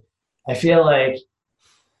day, like I feel like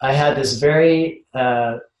I had this very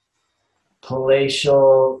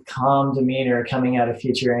palatial, calm demeanor coming out of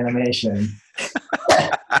feature animation.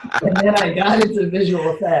 And then I got into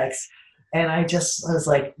visual effects, and I was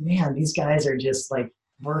like, man, these guys are just like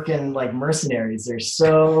working like mercenaries. They're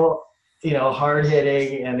so, hard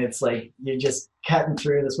hitting, and it's like you're just cutting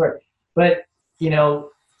through this work. But,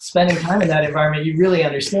 spending time in that environment, you really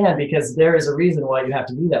understand, because there is a reason why you have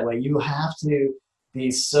to be that way. You have to be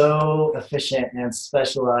so efficient and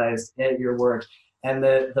specialized at your work. And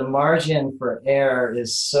the margin for error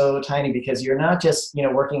is so tiny, because you're not just,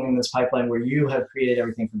 working in this pipeline where you have created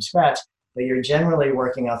everything from scratch, but you're generally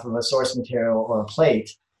working off of a source material or a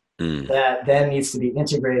plate that then needs to be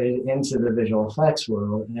integrated into the visual effects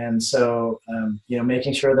world. And so,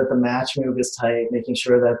 making sure that the match move is tight, making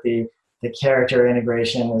sure that the character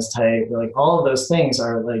integration is tight, like all of those things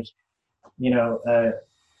are like,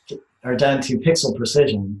 are done to pixel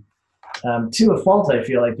precision. To a fault, I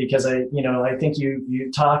feel like, because I think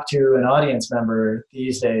you talk to an audience member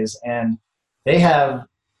these days, and they have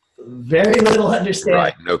very little understanding.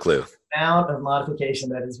 Right, no clue. The amount of modification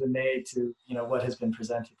that has been made to what has been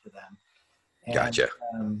presented to them. And, Gotcha.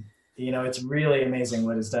 It's really amazing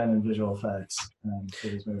what is done in visual effects for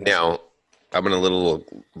these movies. Now, I'm in a little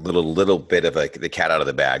bit of the cat out of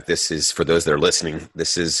the bag. This is, for those that are listening,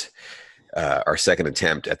 this is our second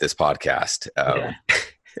attempt at this podcast.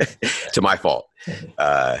 To my fault.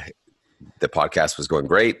 The podcast was going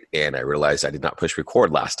great, and I realized I did not push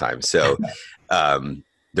record last time. So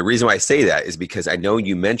the reason why I say that is because I know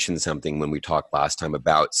you mentioned something when we talked last time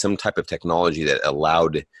about some type of technology that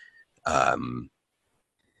allowed to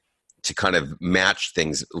kind of match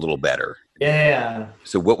things a little better. Yeah.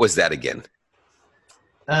 So what was that again?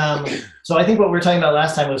 So I think what we were talking about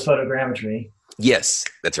last time was photogrammetry. Yes,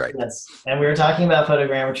 that's right. Yes, and we were talking about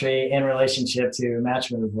photogrammetry in relationship to match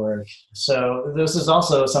move work. So this is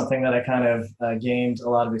also something that I kind of gained a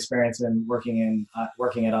lot of experience in working at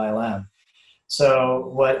ILM. So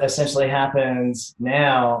what essentially happens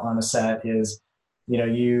now on a set is,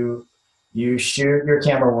 you shoot your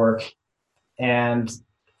camera work, and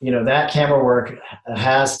that camera work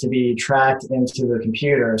has to be tracked into the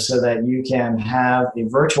computer so that you can have a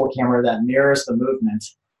virtual camera that mirrors the movement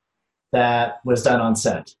that was done on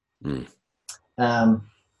set.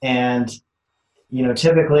 And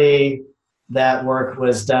typically that work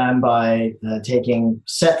was done by taking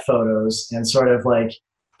set photos and sort of like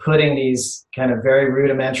putting these kind of very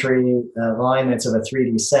rudimentary alignments of a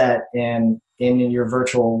 3D set in your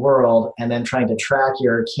virtual world, and then trying to track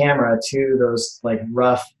your camera to those like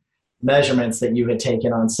rough measurements that you had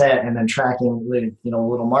taken on set, and then tracking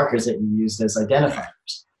little markers that you used as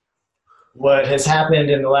identifiers. What has happened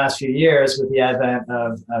in the last few years with the advent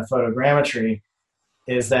of photogrammetry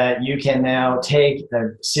is that you can now take a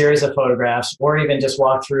series of photographs, or even just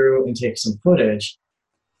walk through and take some footage,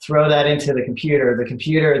 throw that into the computer. The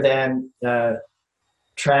computer then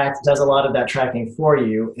does a lot of that tracking for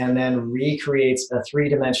you, and then recreates a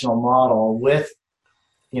three-dimensional model with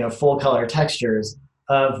full color textures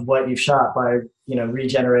of what you've shot by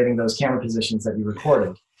regenerating those camera positions that you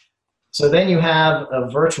recorded. So then you have a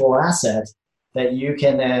virtual asset that you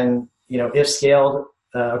can then, if scaled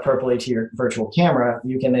appropriately to your virtual camera,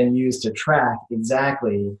 you can then use to track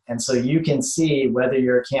exactly. And so you can see whether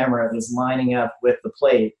your camera is lining up with the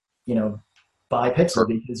plate, by pixel,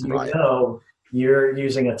 because know you're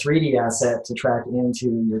using a 3D asset to track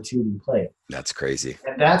into your 2D plate. That's crazy.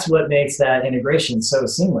 And that's what makes that integration so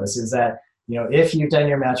seamless, is that, if you've done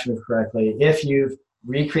your match move correctly, if you've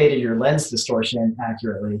recreated your lens distortion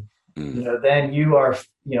accurately, then you are,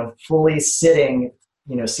 fully sitting,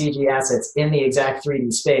 CG assets in the exact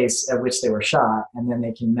 3D space at which they were shot, and then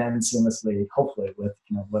they can mend seamlessly, hopefully, with,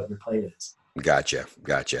 what your plate is. Gotcha.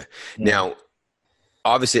 Yeah. Now,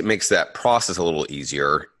 obviously it makes that process a little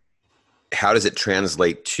easier. How does it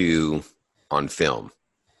translate to on film?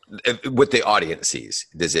 What the audience sees?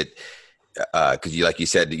 Does it, because like you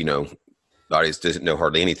said, the audience doesn't know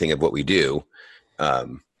hardly anything of what we do,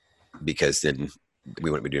 because then we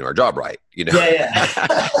wouldn't be doing our job right, Yeah.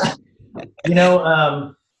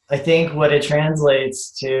 I think what it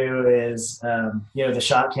translates to is, the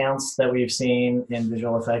shot counts that we've seen in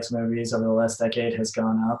visual effects movies over the last decade has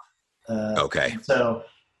gone up. Okay. So,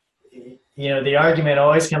 the argument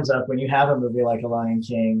always comes up when you have a movie like A Lion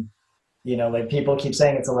King, like people keep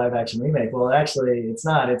saying it's a live action remake. Well, actually it's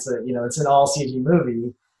not. It's it's an all CG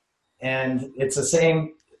movie. And it's the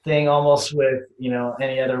same thing almost with,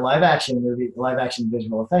 any other live action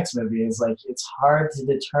visual effects movie. Is like, it's hard to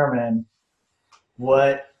determine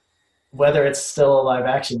whether it's still a live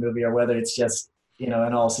action movie or whether it's just,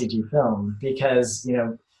 an all CG film, because,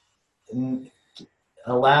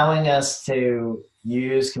 allowing us to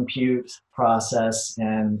use compute process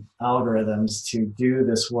and algorithms to do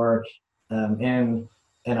this work in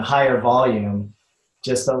a higher volume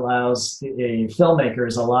just allows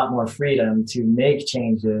filmmakers a lot more freedom to make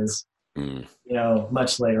changes,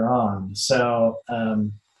 much later on. So,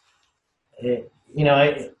 I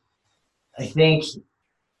think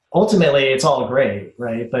ultimately it's all great,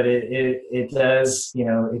 right? But it does,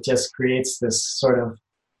 it just creates this sort of,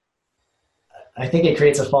 I think it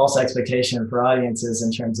creates a false expectation for audiences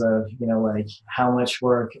in terms of, like how much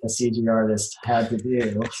work a CG artist had to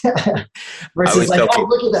do versus like,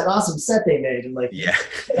 look at that awesome set they made. And like, yeah.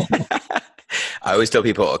 I always tell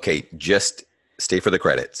people, okay, just stay for the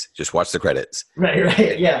credits. Just watch the credits.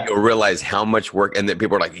 Right. Yeah. You'll realize how much work. And then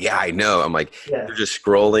people are like, yeah, I know. I'm like, they're just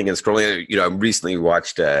scrolling and scrolling. I recently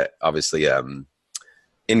watched, obviously,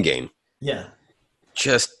 In-Game. Yeah.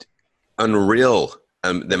 Just unreal.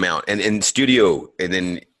 The amount and studio, and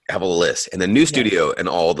then have a list, and then new studio and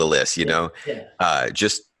all the lists,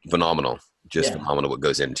 just phenomenal, phenomenal what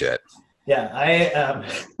goes into it. Yeah.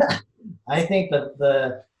 I think that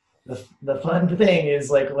the fun thing is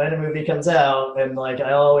like when a movie comes out, and like,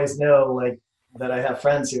 I always know like that I have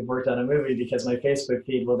friends who've worked on a movie, because my Facebook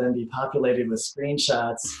feed will then be populated with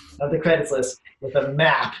screenshots of the credits list with a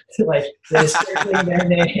map, like they're circling their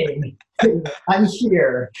name. I'm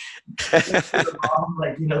here. Like,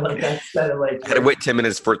 like that's kind of like. I had to wait 10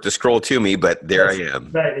 minutes for it to scroll to me, but there I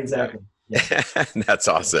am. Right, exactly. Yeah. That's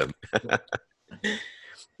awesome.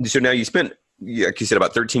 So now you spent, like you said,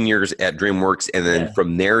 about 13 years at Dreamworks, and then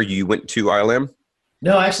from there you went to ILM?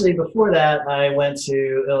 No, actually, before that, I went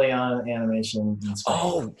to Ilion Animation in Spain.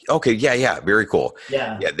 Oh, okay. Yeah. Very cool.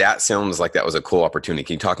 Yeah. That sounds like that was a cool opportunity.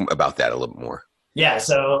 Can you talk about that a little bit more? Yeah.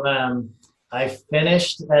 So I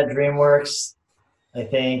finished at Dreamworks, I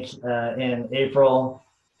think, in April.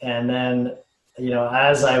 And then,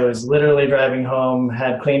 as I was literally driving home,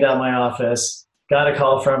 had cleaned out my office, got a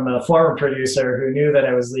call from a former producer who knew that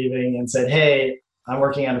I was leaving and said, "Hey, I'm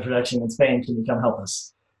working on a production in Spain. Can you come help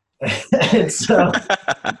us?" And so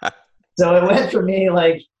it went for me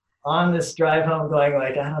like on this drive home going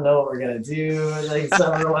like, I don't know what we're going to do. Like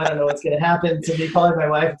summer, I don't know what's going to happen, to me calling my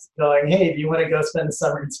wife going, "Hey, do you want to go spend the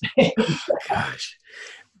summer in Spain?" Gosh.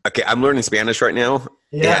 Okay. I'm learning Spanish right now.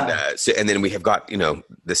 Yeah. And then we have got,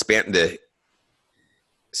 the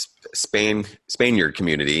Spaniard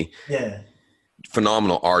community. Yeah.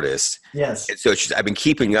 Phenomenal artists. Yes. And so I've been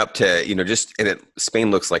keeping up to, Spain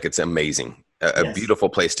looks like it's amazing, a Yes. beautiful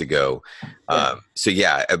place to go.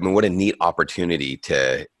 Yeah. I mean, what a neat opportunity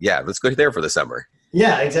let's go there for the summer.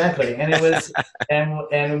 Yeah, exactly. And it was, and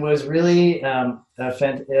it was really,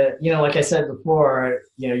 like I said before,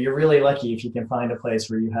 you're really lucky if you can find a place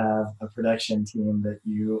where you have a production team that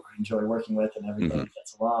you enjoy working with and everybody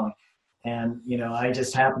gets along. And, I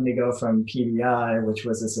just happened to go from PDI, which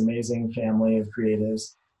was this amazing family of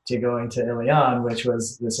creatives, to going to Ilion, which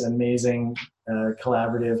was this amazing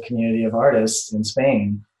collaborative community of artists in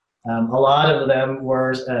Spain. A lot of them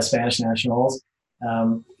were Spanish nationals.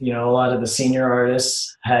 A lot of the senior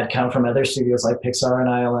artists had come from other studios like Pixar and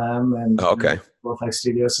ILM and Wolfx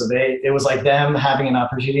Studios. So it was like them having an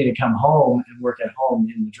opportunity to come home and work at home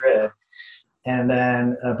in Madrid. And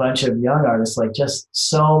then a bunch of young artists, like just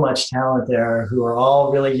so much talent there, who are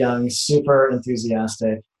all really young, super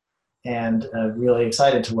enthusiastic, and really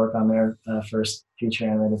excited to work on their first feature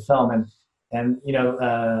animated film. And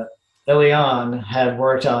Ilion had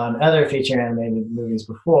worked on other feature animated movies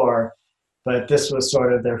before, but this was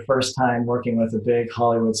sort of their first time working with a big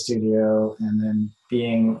Hollywood studio, and then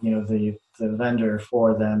being, the vendor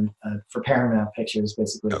for them, for Paramount Pictures,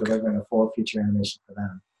 basically delivering a full feature animation for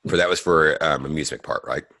them. That was for amusement park,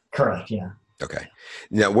 right? Correct. Yeah. Okay.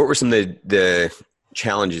 Now, what were some of the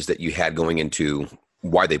challenges that you had going into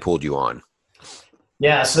why they pulled you on?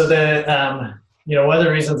 Yeah. So one of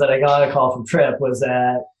the reasons that I got a call from Trip was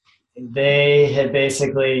that they had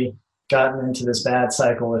basically gotten into this bad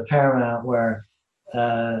cycle with Paramount where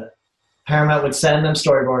Paramount would send them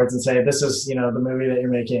storyboards and say, this is, the movie that you're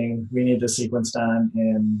making. We need this sequence done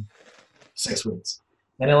in 6 weeks.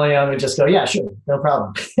 And Ilion would just go, yeah, sure, no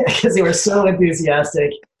problem. Because they were so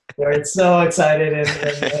enthusiastic. They were so excited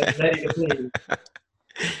and ready to please.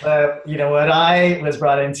 But, what I was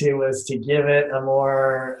brought into was to give it a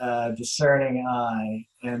more discerning eye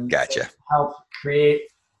and help create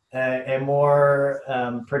a more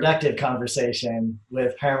productive conversation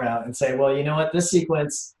with Paramount and say, well, you know what, this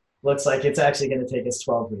sequence looks like it's actually going to take us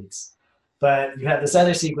 12 weeks. But you have this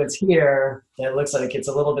other sequence here that looks like it's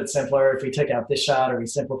a little bit simpler. If we took out this shot or we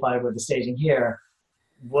simplified with the staging here,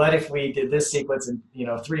 what if we did this sequence in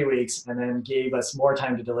 3 weeks and then gave us more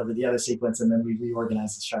time to deliver the other sequence, and then we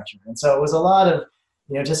reorganized the structure? And so it was a lot of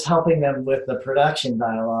just helping them with the production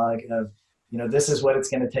dialogue of this is what it's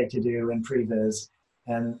going to take to do in Pre-Viz,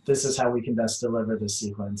 and this is how we can best deliver this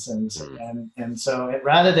sequence. And so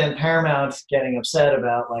rather than Paramount getting upset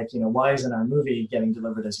about why isn't our movie getting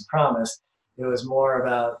delivered as you promised, it was more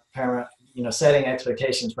about Paramount setting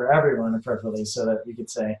expectations for everyone appropriately, so that we could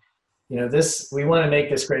say, we want to make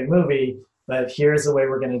this great movie, but here's the way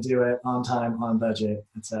we're going to do it on time, on budget,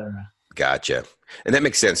 etc. Gotcha. And that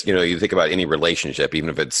makes sense. You think about any relationship, even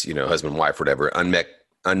if it's, husband, wife, whatever,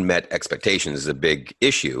 unmet expectations is a big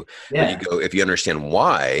issue. Yeah. But if you understand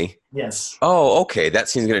why. Yes. Oh, okay. That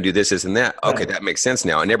scene's going to do this and that. Okay. Right. That makes sense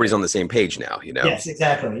now. And everybody's on the same page now, Yes,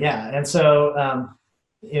 exactly. Yeah. And so,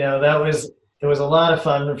 it was a lot of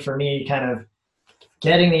fun for me, kind of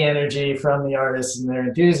getting the energy from the artists and their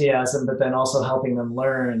enthusiasm, but then also helping them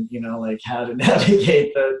learn, how to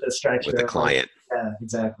navigate the structure with the client. Yeah,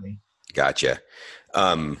 exactly. Gotcha.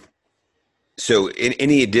 So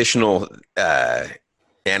any additional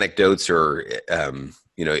anecdotes or,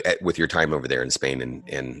 with your time over there in Spain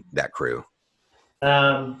and that crew?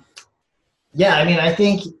 Yeah, I mean, I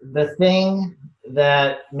think the thing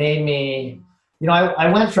that made me, I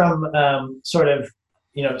went from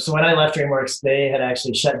so when I left Dreamworks, they had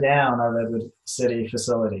actually shut down our Redwood City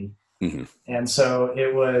facility. Mm-hmm. And so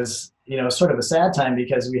it was, sort of a sad time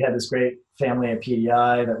because we had this great family at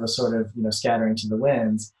PDI that was sort of, scattering to the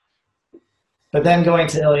winds. But then going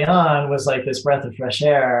to Ilion was like this breath of fresh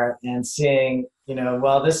air, and seeing,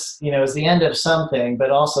 this, is the end of something, but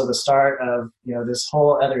also the start of, this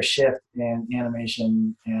whole other shift in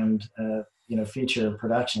animation and, feature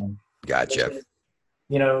production. Gotcha.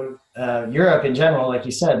 Europe in general, like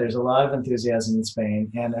you said, there's a lot of enthusiasm in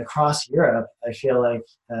Spain, and across Europe, I feel like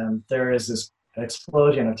there is this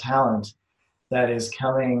explosion of talent that is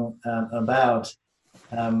coming about,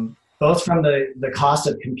 both from the cost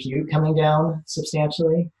of compute coming down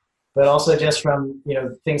substantially, but also just from,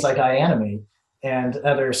 things like iAnimate and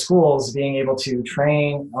other schools being able to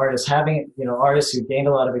train artists, having, artists who've gained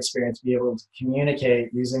a lot of experience be able to communicate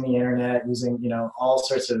using the internet, using, all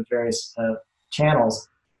sorts of various channels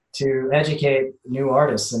to educate new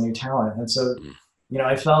artists and new talent. And so,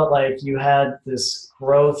 I felt like you had this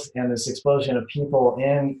growth and this explosion of people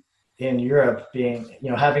in Europe being,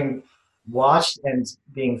 having watched and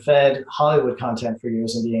being fed Hollywood content for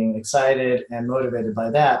years and being excited and motivated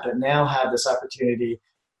by that, but now have this opportunity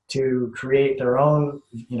to create their own,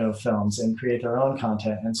 films and create their own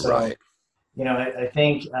content. And so, Right. I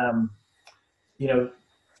think,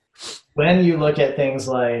 when you look at things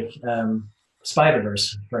like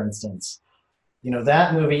Spider-Verse, for instance,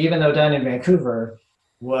 that movie, even though done in Vancouver,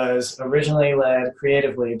 was originally led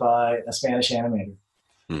creatively by a Spanish animator.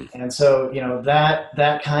 And so,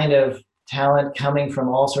 that kind of talent coming from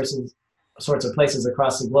all sorts of places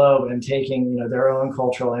across the globe and taking, their own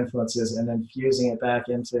cultural influences and then fusing it back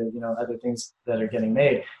into, other things that are getting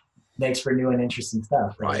made makes for new and interesting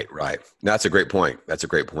stuff. Right. No, that's a great point. And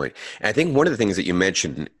I think one of the things that you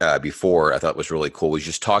mentioned before I thought was really cool was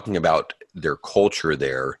just talking about their culture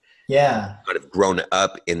there. Yeah. Kind of grown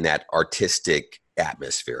up in that artistic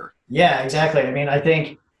atmosphere. Yeah, exactly. I mean, I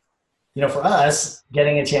think, for us,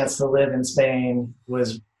 getting a chance to live in Spain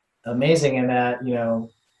was amazing in that,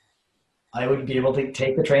 I would be able to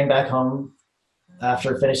take the train back home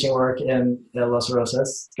after finishing work in Los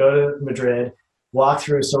Rosas, go to Madrid, walk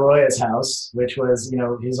through Sorolla's house, which was,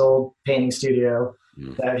 his old painting studio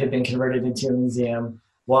that had been converted into a museum,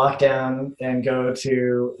 walk down and go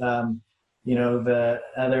to, the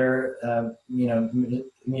other,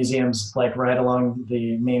 museums like right along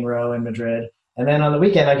the main row in Madrid. And then on the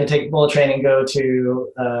weekend, I could take a bullet train and go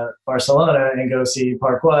to Barcelona and go see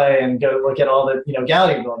Park Güell and go look at all the,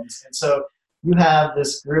 Gaudi buildings. And so you have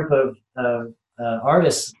this group of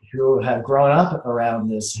artists who have grown up around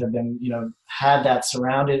this, have been, had that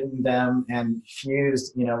surrounded them and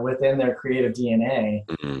fused, within their creative DNA,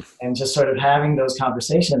 and just sort of having those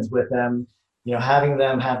conversations with them, having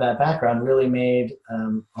them have that background really made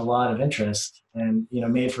a lot of interest and,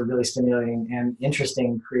 made for really stimulating and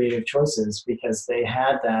interesting creative choices because they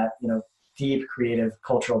had that, deep creative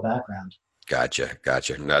cultural background. Gotcha.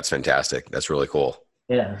 No, that's fantastic. That's really cool.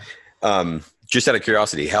 Yeah. Just out of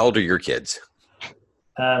curiosity, how old are your kids?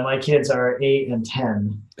 My kids are 8 and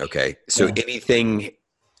 10. Okay. So the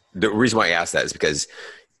reason why I ask that is because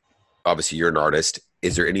obviously you're an artist.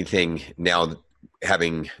 Is there anything now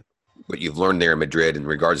having what you've learned there in Madrid in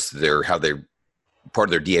regards to how they're part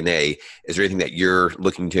of their DNA, is there anything that you're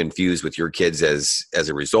looking to infuse with your kids as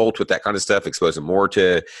a result with that kind of stuff, expose them more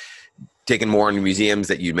to taking more on museums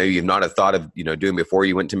that you maybe you've not have thought of, doing before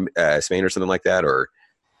you went to Spain or something like that? Or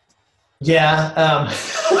yeah.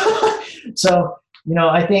 So,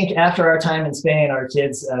 I think after our time in Spain, our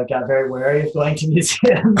kids got very wary of going to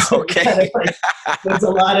museums. Okay. Kind of there's a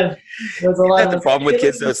lot of the problem with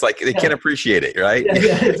kids though, it's like they can't appreciate it, right?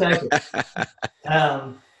 Yeah, exactly.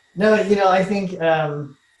 No, I think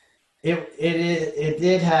it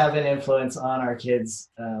did have an influence on our kids,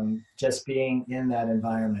 just being in that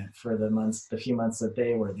environment for the few months that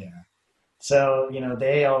they were there. So,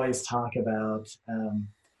 they always talk about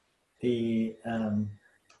the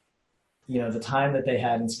time that they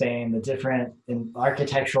had in Spain, the different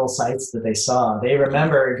architectural sites that they saw. They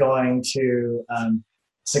remember going to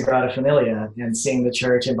Sagrada Familia and seeing the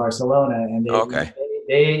church in Barcelona, and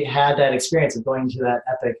they had that experience of going to that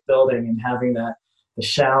epic building and having the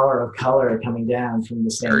shower of color coming down from the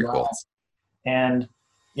stained glass. Cool. And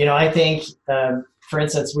I think, for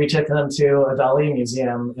instance, we took them to a Dali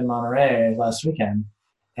museum in Monterey last weekend,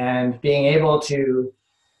 and being able to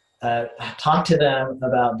talk to them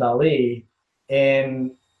about Dali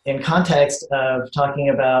in context of talking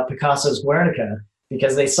about Picasso's Guernica,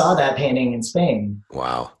 because they saw that painting in Spain.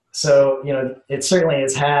 Wow. So, it certainly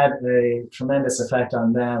has had a tremendous effect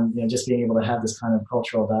on them, just being able to have this kind of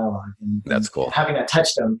cultural dialogue. And that's cool. Having that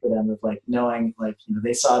touchstone for them of knowing,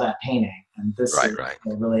 they saw that painting and this is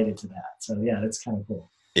related to that. So, yeah, that's kind of cool.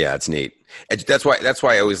 Yeah, it's neat. That's why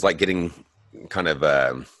I always like getting kind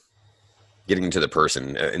of getting into the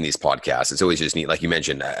person in these podcasts. It's always just neat. Like you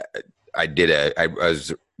mentioned, I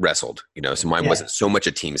was wrestled, so mine wasn't so much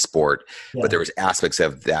a team sport, but there was aspects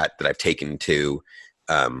of that I've taken to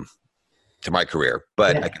my career.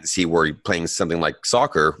 But I can see where you're playing something like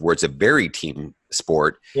soccer, where it's a very team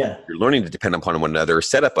sport. Yeah. You're learning to depend upon one another,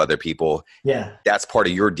 set up other people. Yeah. That's part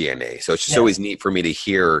of your DNA. So it's just always neat for me to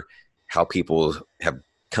hear how people have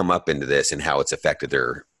come up into this and how it's affected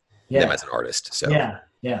them as an artist. So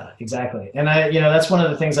yeah, exactly. And that's one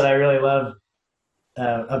of the things that I really love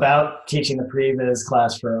about teaching the Pre-Viz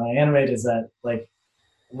class for iAnimate is that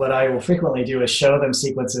what I will frequently do is show them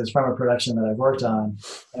sequences from a production that I've worked on,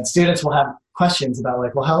 and students will have questions about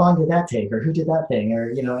well, how long did that take, or who did that thing,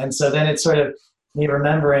 or and so then it's sort of me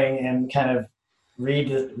remembering and kind of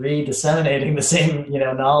re-disseminating the same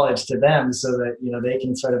knowledge to them, so that they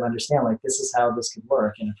can sort of understand this is how this could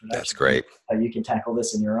work in a production. That's great. How you can tackle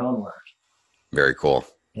this in your own work. Very cool.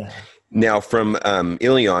 Yeah. Now, from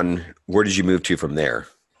Ilion, where did you move to from there?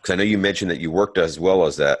 Because I know you mentioned that you worked as well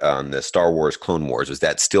as that on the Star Wars Clone Wars. Was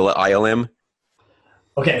that still at ILM?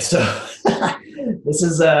 Okay, so this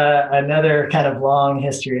is another kind of long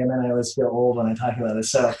history, and then I always feel old when I talk about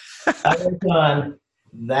this. So I worked on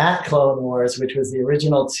that Clone Wars, which was the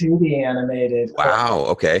original 2D animated Wow.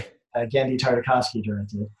 Okay. Genndy Tartakovsky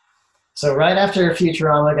directed. So right after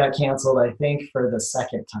Futurama got canceled, I think for the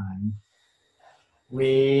second time,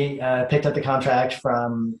 we picked up the contract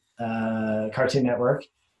from Cartoon Network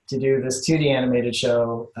to do this 2D animated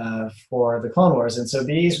show for the Clone Wars. And so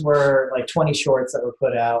these were like 20 shorts that were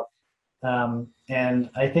put out. And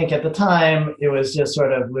I think at the time, it was just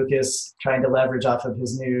sort of Lucas trying to leverage off of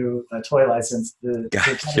his new toy license to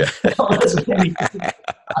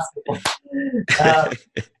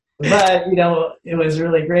but, you know, it was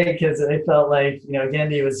really great because I felt like, you know,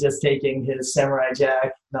 Genndy was just taking his Samurai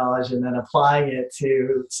Jack knowledge and then applying it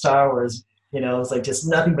to Star Wars. You know, it was like just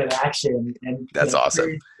nothing but action and that's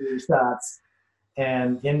awesome shots,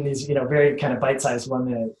 and in these, you know, very kind of bite-sized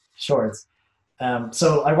 1-minute shorts.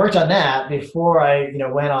 So I worked on that before I, you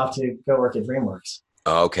know, went off to go work at Dreamworks.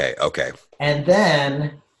 Okay. And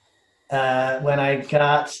then when I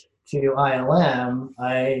got to ILM,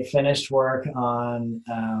 I finished work on,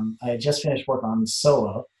 I just finished work on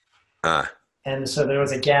Solo. And so there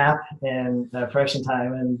was a gap in production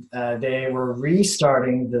time, and they were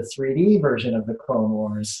restarting the 3D version of the Clone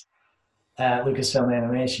Wars at Lucasfilm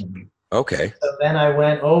Animation. Okay. So then I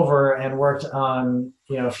went over and worked on,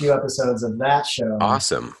 you know, a few episodes of that show.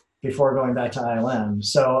 Awesome. Before going back to ILM.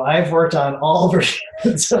 So I've worked on all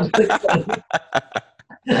versions of the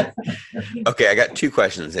Okay, I got two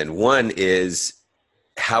questions. And one is,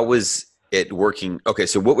 how was it working? Okay,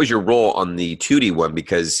 so what was your role on the 2D one?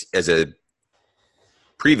 Because as a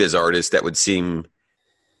Pre-Viz artist, that would seem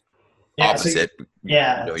opposite. So,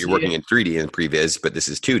 yeah. You know, you're working in 3D in Pre-Viz, but this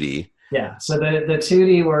is 2D. Yeah, so the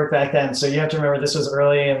 2D work back then, so you have to remember this was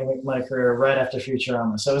early in my career, right after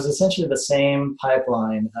Futurama. So it was essentially the same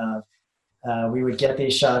pipeline of we would get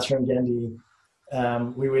these shots from Genndy.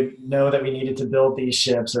 We would know that we needed to build these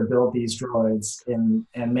ships or build these droids and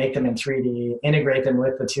make them in 3D, integrate them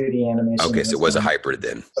with the 2D animation. Okay, so it was a hybrid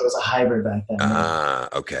then. So it was a hybrid back then.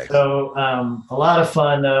 Okay. So a lot of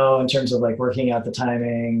fun though, in terms of like working out the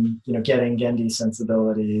timing, you know, getting Genndy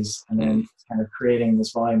sensibilities, and then kind of creating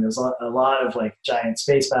this volume. There's a lot of like giant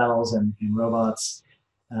space battles and robots.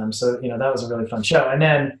 So, you know, that was a really fun show. And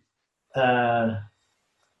then,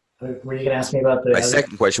 were you going to ask me about the... My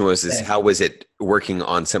second question was, how was it working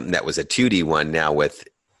on something that was a 2D one now with...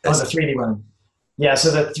 the 3D one. Yeah,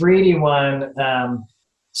 so the 3D one,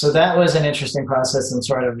 so that was an interesting process in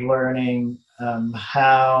sort of learning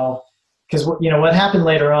how... Because, you know, what happened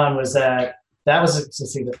later on was that was a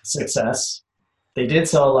success. They did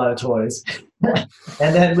sell a lot of toys.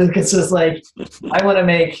 And then Lucas was like, I want to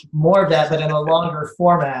make more of that, but in a longer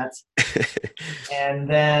format. And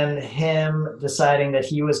then him deciding that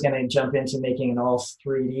he was going to jump into making an all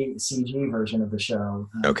 3D CG version of the show.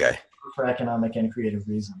 Okay. For economic and creative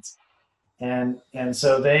reasons. And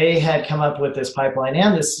so they had come up with this pipeline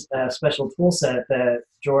and this special tool set that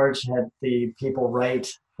George had the people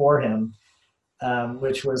write for him,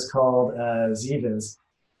 which was called Zviz.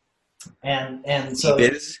 And so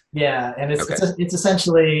Pre-Viz? Yeah, and it's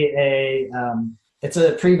essentially it's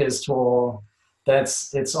a Pre-Viz tool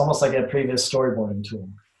it's almost like a Pre-Viz storyboarding tool.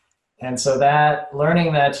 And so that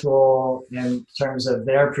learning that tool in terms of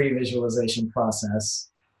their pre-visualization process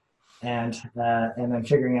and then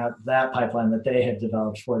figuring out that pipeline that they had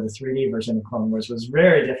developed for the 3D version of Clone Wars was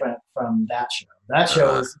very different from that show. That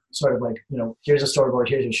show was sort of like, you know, here's a storyboard,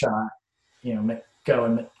 here's your shot, you know, go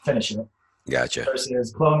and finish it. Gotcha.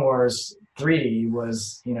 Versus Clone Wars 3D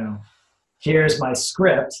was, you know, here's my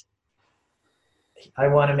script. I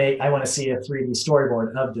want to see a 3D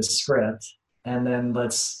storyboard of this script, and then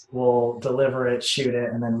we'll deliver it, shoot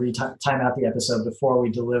it, and then time out the episode before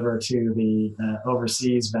we deliver to the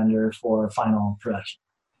overseas vendor for final production.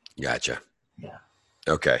 Gotcha. Yeah.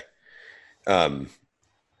 Okay.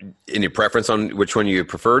 Any preference on which one you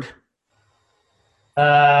preferred?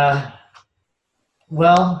 Well,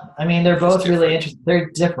 I mean, they're both really interesting.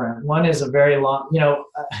 They're different. One is a very long, you know,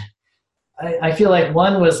 I feel like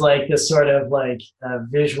one was like this sort of like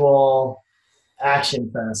visual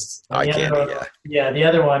action fest. The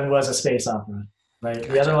other one was a space opera, right?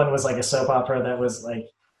 Gotcha. The other one was like a soap opera that was like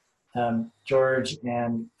George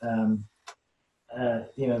and,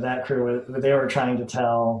 you know, that crew, they were trying to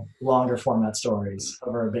tell longer format stories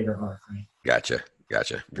over a bigger arc, right? Gotcha.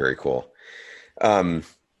 Very cool. And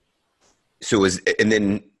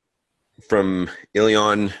then from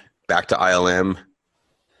Ilion back to ILM,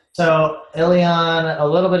 So Ilion, a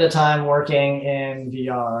little bit of time working in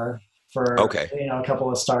VR for Okay. a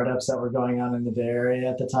couple of startups that were going on in the Bay Area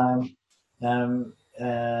at the time. Um,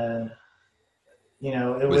 it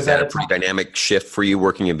Was was at that a a pretty time. dynamic shift for you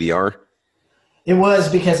working in VR? It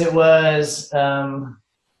was because it was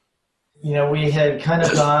we had kind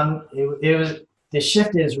of gone. It was the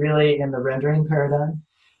shift is really in the rendering paradigm,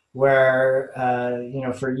 where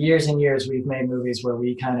for years and years we've made movies where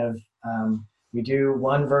we kind of we do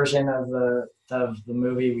one version of the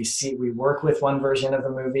movie. We work with one version of the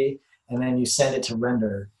movie, and then you send it to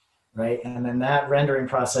render, right? And then that rendering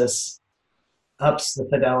process ups the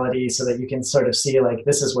fidelity so that you can sort of see like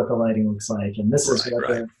this is what the lighting looks like, and this is Right, what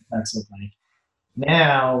right. the effects look like.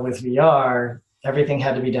 Now with VR, everything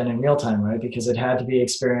had to be done in real time, right? Because it had to be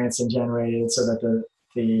experienced and generated so that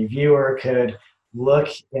the viewer could look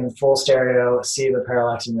in full stereo, see the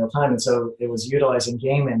parallax in real time. And so it was utilizing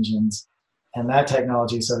game engines and that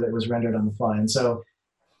technology so that it was rendered on the fly. And so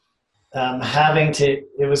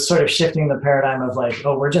it was sort of shifting the paradigm of like,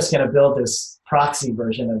 oh, we're just going to build this proxy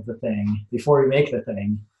version of the thing before we make the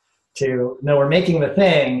thing. To no, we're making the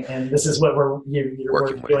thing, and this is what we're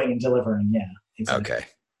Working with. doing and delivering. Yeah, exactly. Okay.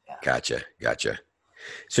 Yeah. Gotcha.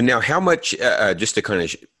 So now how much, just to kind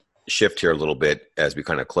of shift here a little bit as we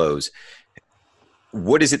kind of close,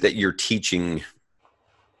 what is it that you're teaching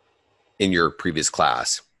in your previous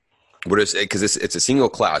class? What is it? Because it's a single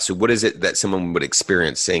class. So what is it that someone would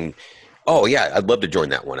experience saying, oh yeah, I'd love to join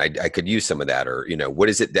that one. I could use some of that. Or, what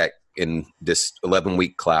is it that in this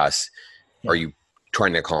 11-week class are you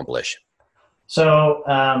trying to accomplish? So,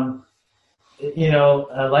 like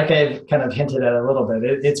I've kind of hinted at a little bit,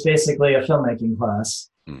 it's basically a filmmaking class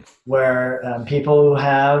where people who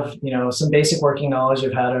have, some basic working knowledge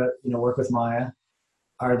of how to, work with Maya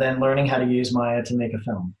are then learning how to use Maya to make a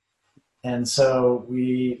film. And so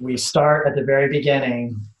we start at the very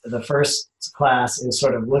beginning. The first class is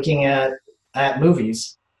sort of looking at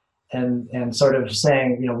movies and sort of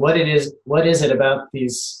saying, what is it about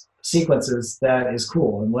these sequences that is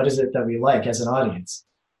cool, and what is it that we like as an audience,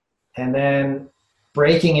 and then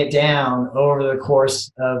breaking it down over the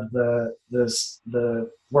course of the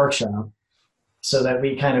workshop so that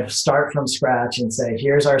we kind of start from scratch and say,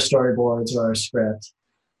 here's our storyboards or our script,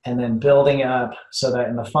 and then building up so that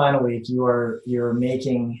in the final week you're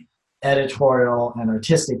making editorial and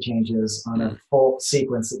artistic changes on a full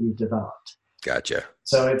sequence that you've developed. Gotcha.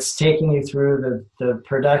 So it's taking you through the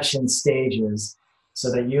production stages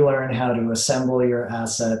so that you learn how to assemble your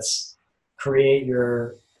assets, create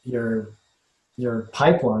your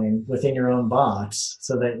pipeline within your own box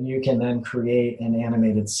so that you can then create an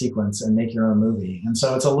animated sequence and make your own movie. And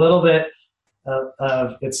so it's a little bit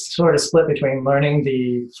it's sort of split between learning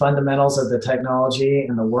the fundamentals of the technology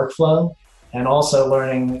and the workflow, and also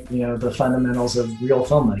learning, the fundamentals of real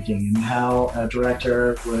filmmaking and how a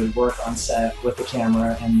director would work on set with the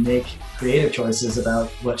camera and make creative choices about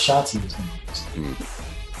what shots he was going to use.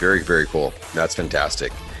 Very, very cool. That's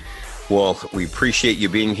fantastic. Well, we appreciate you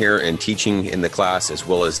being here and teaching in the class as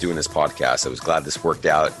well as doing this podcast. I was glad this worked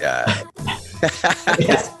out. Yes.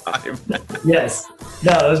 Yes.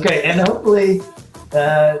 No, it was great. And hopefully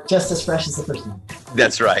just as fresh as the first one.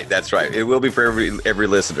 That's right. It will be for every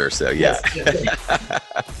listener. So yeah. Yes.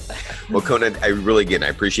 Well, Conan, I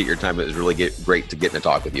appreciate your time. It was really great to get in to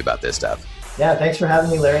talk with you about this stuff. Yeah. Thanks for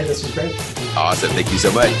having me, Larry. This was great. Awesome. Thank you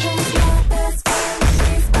so much.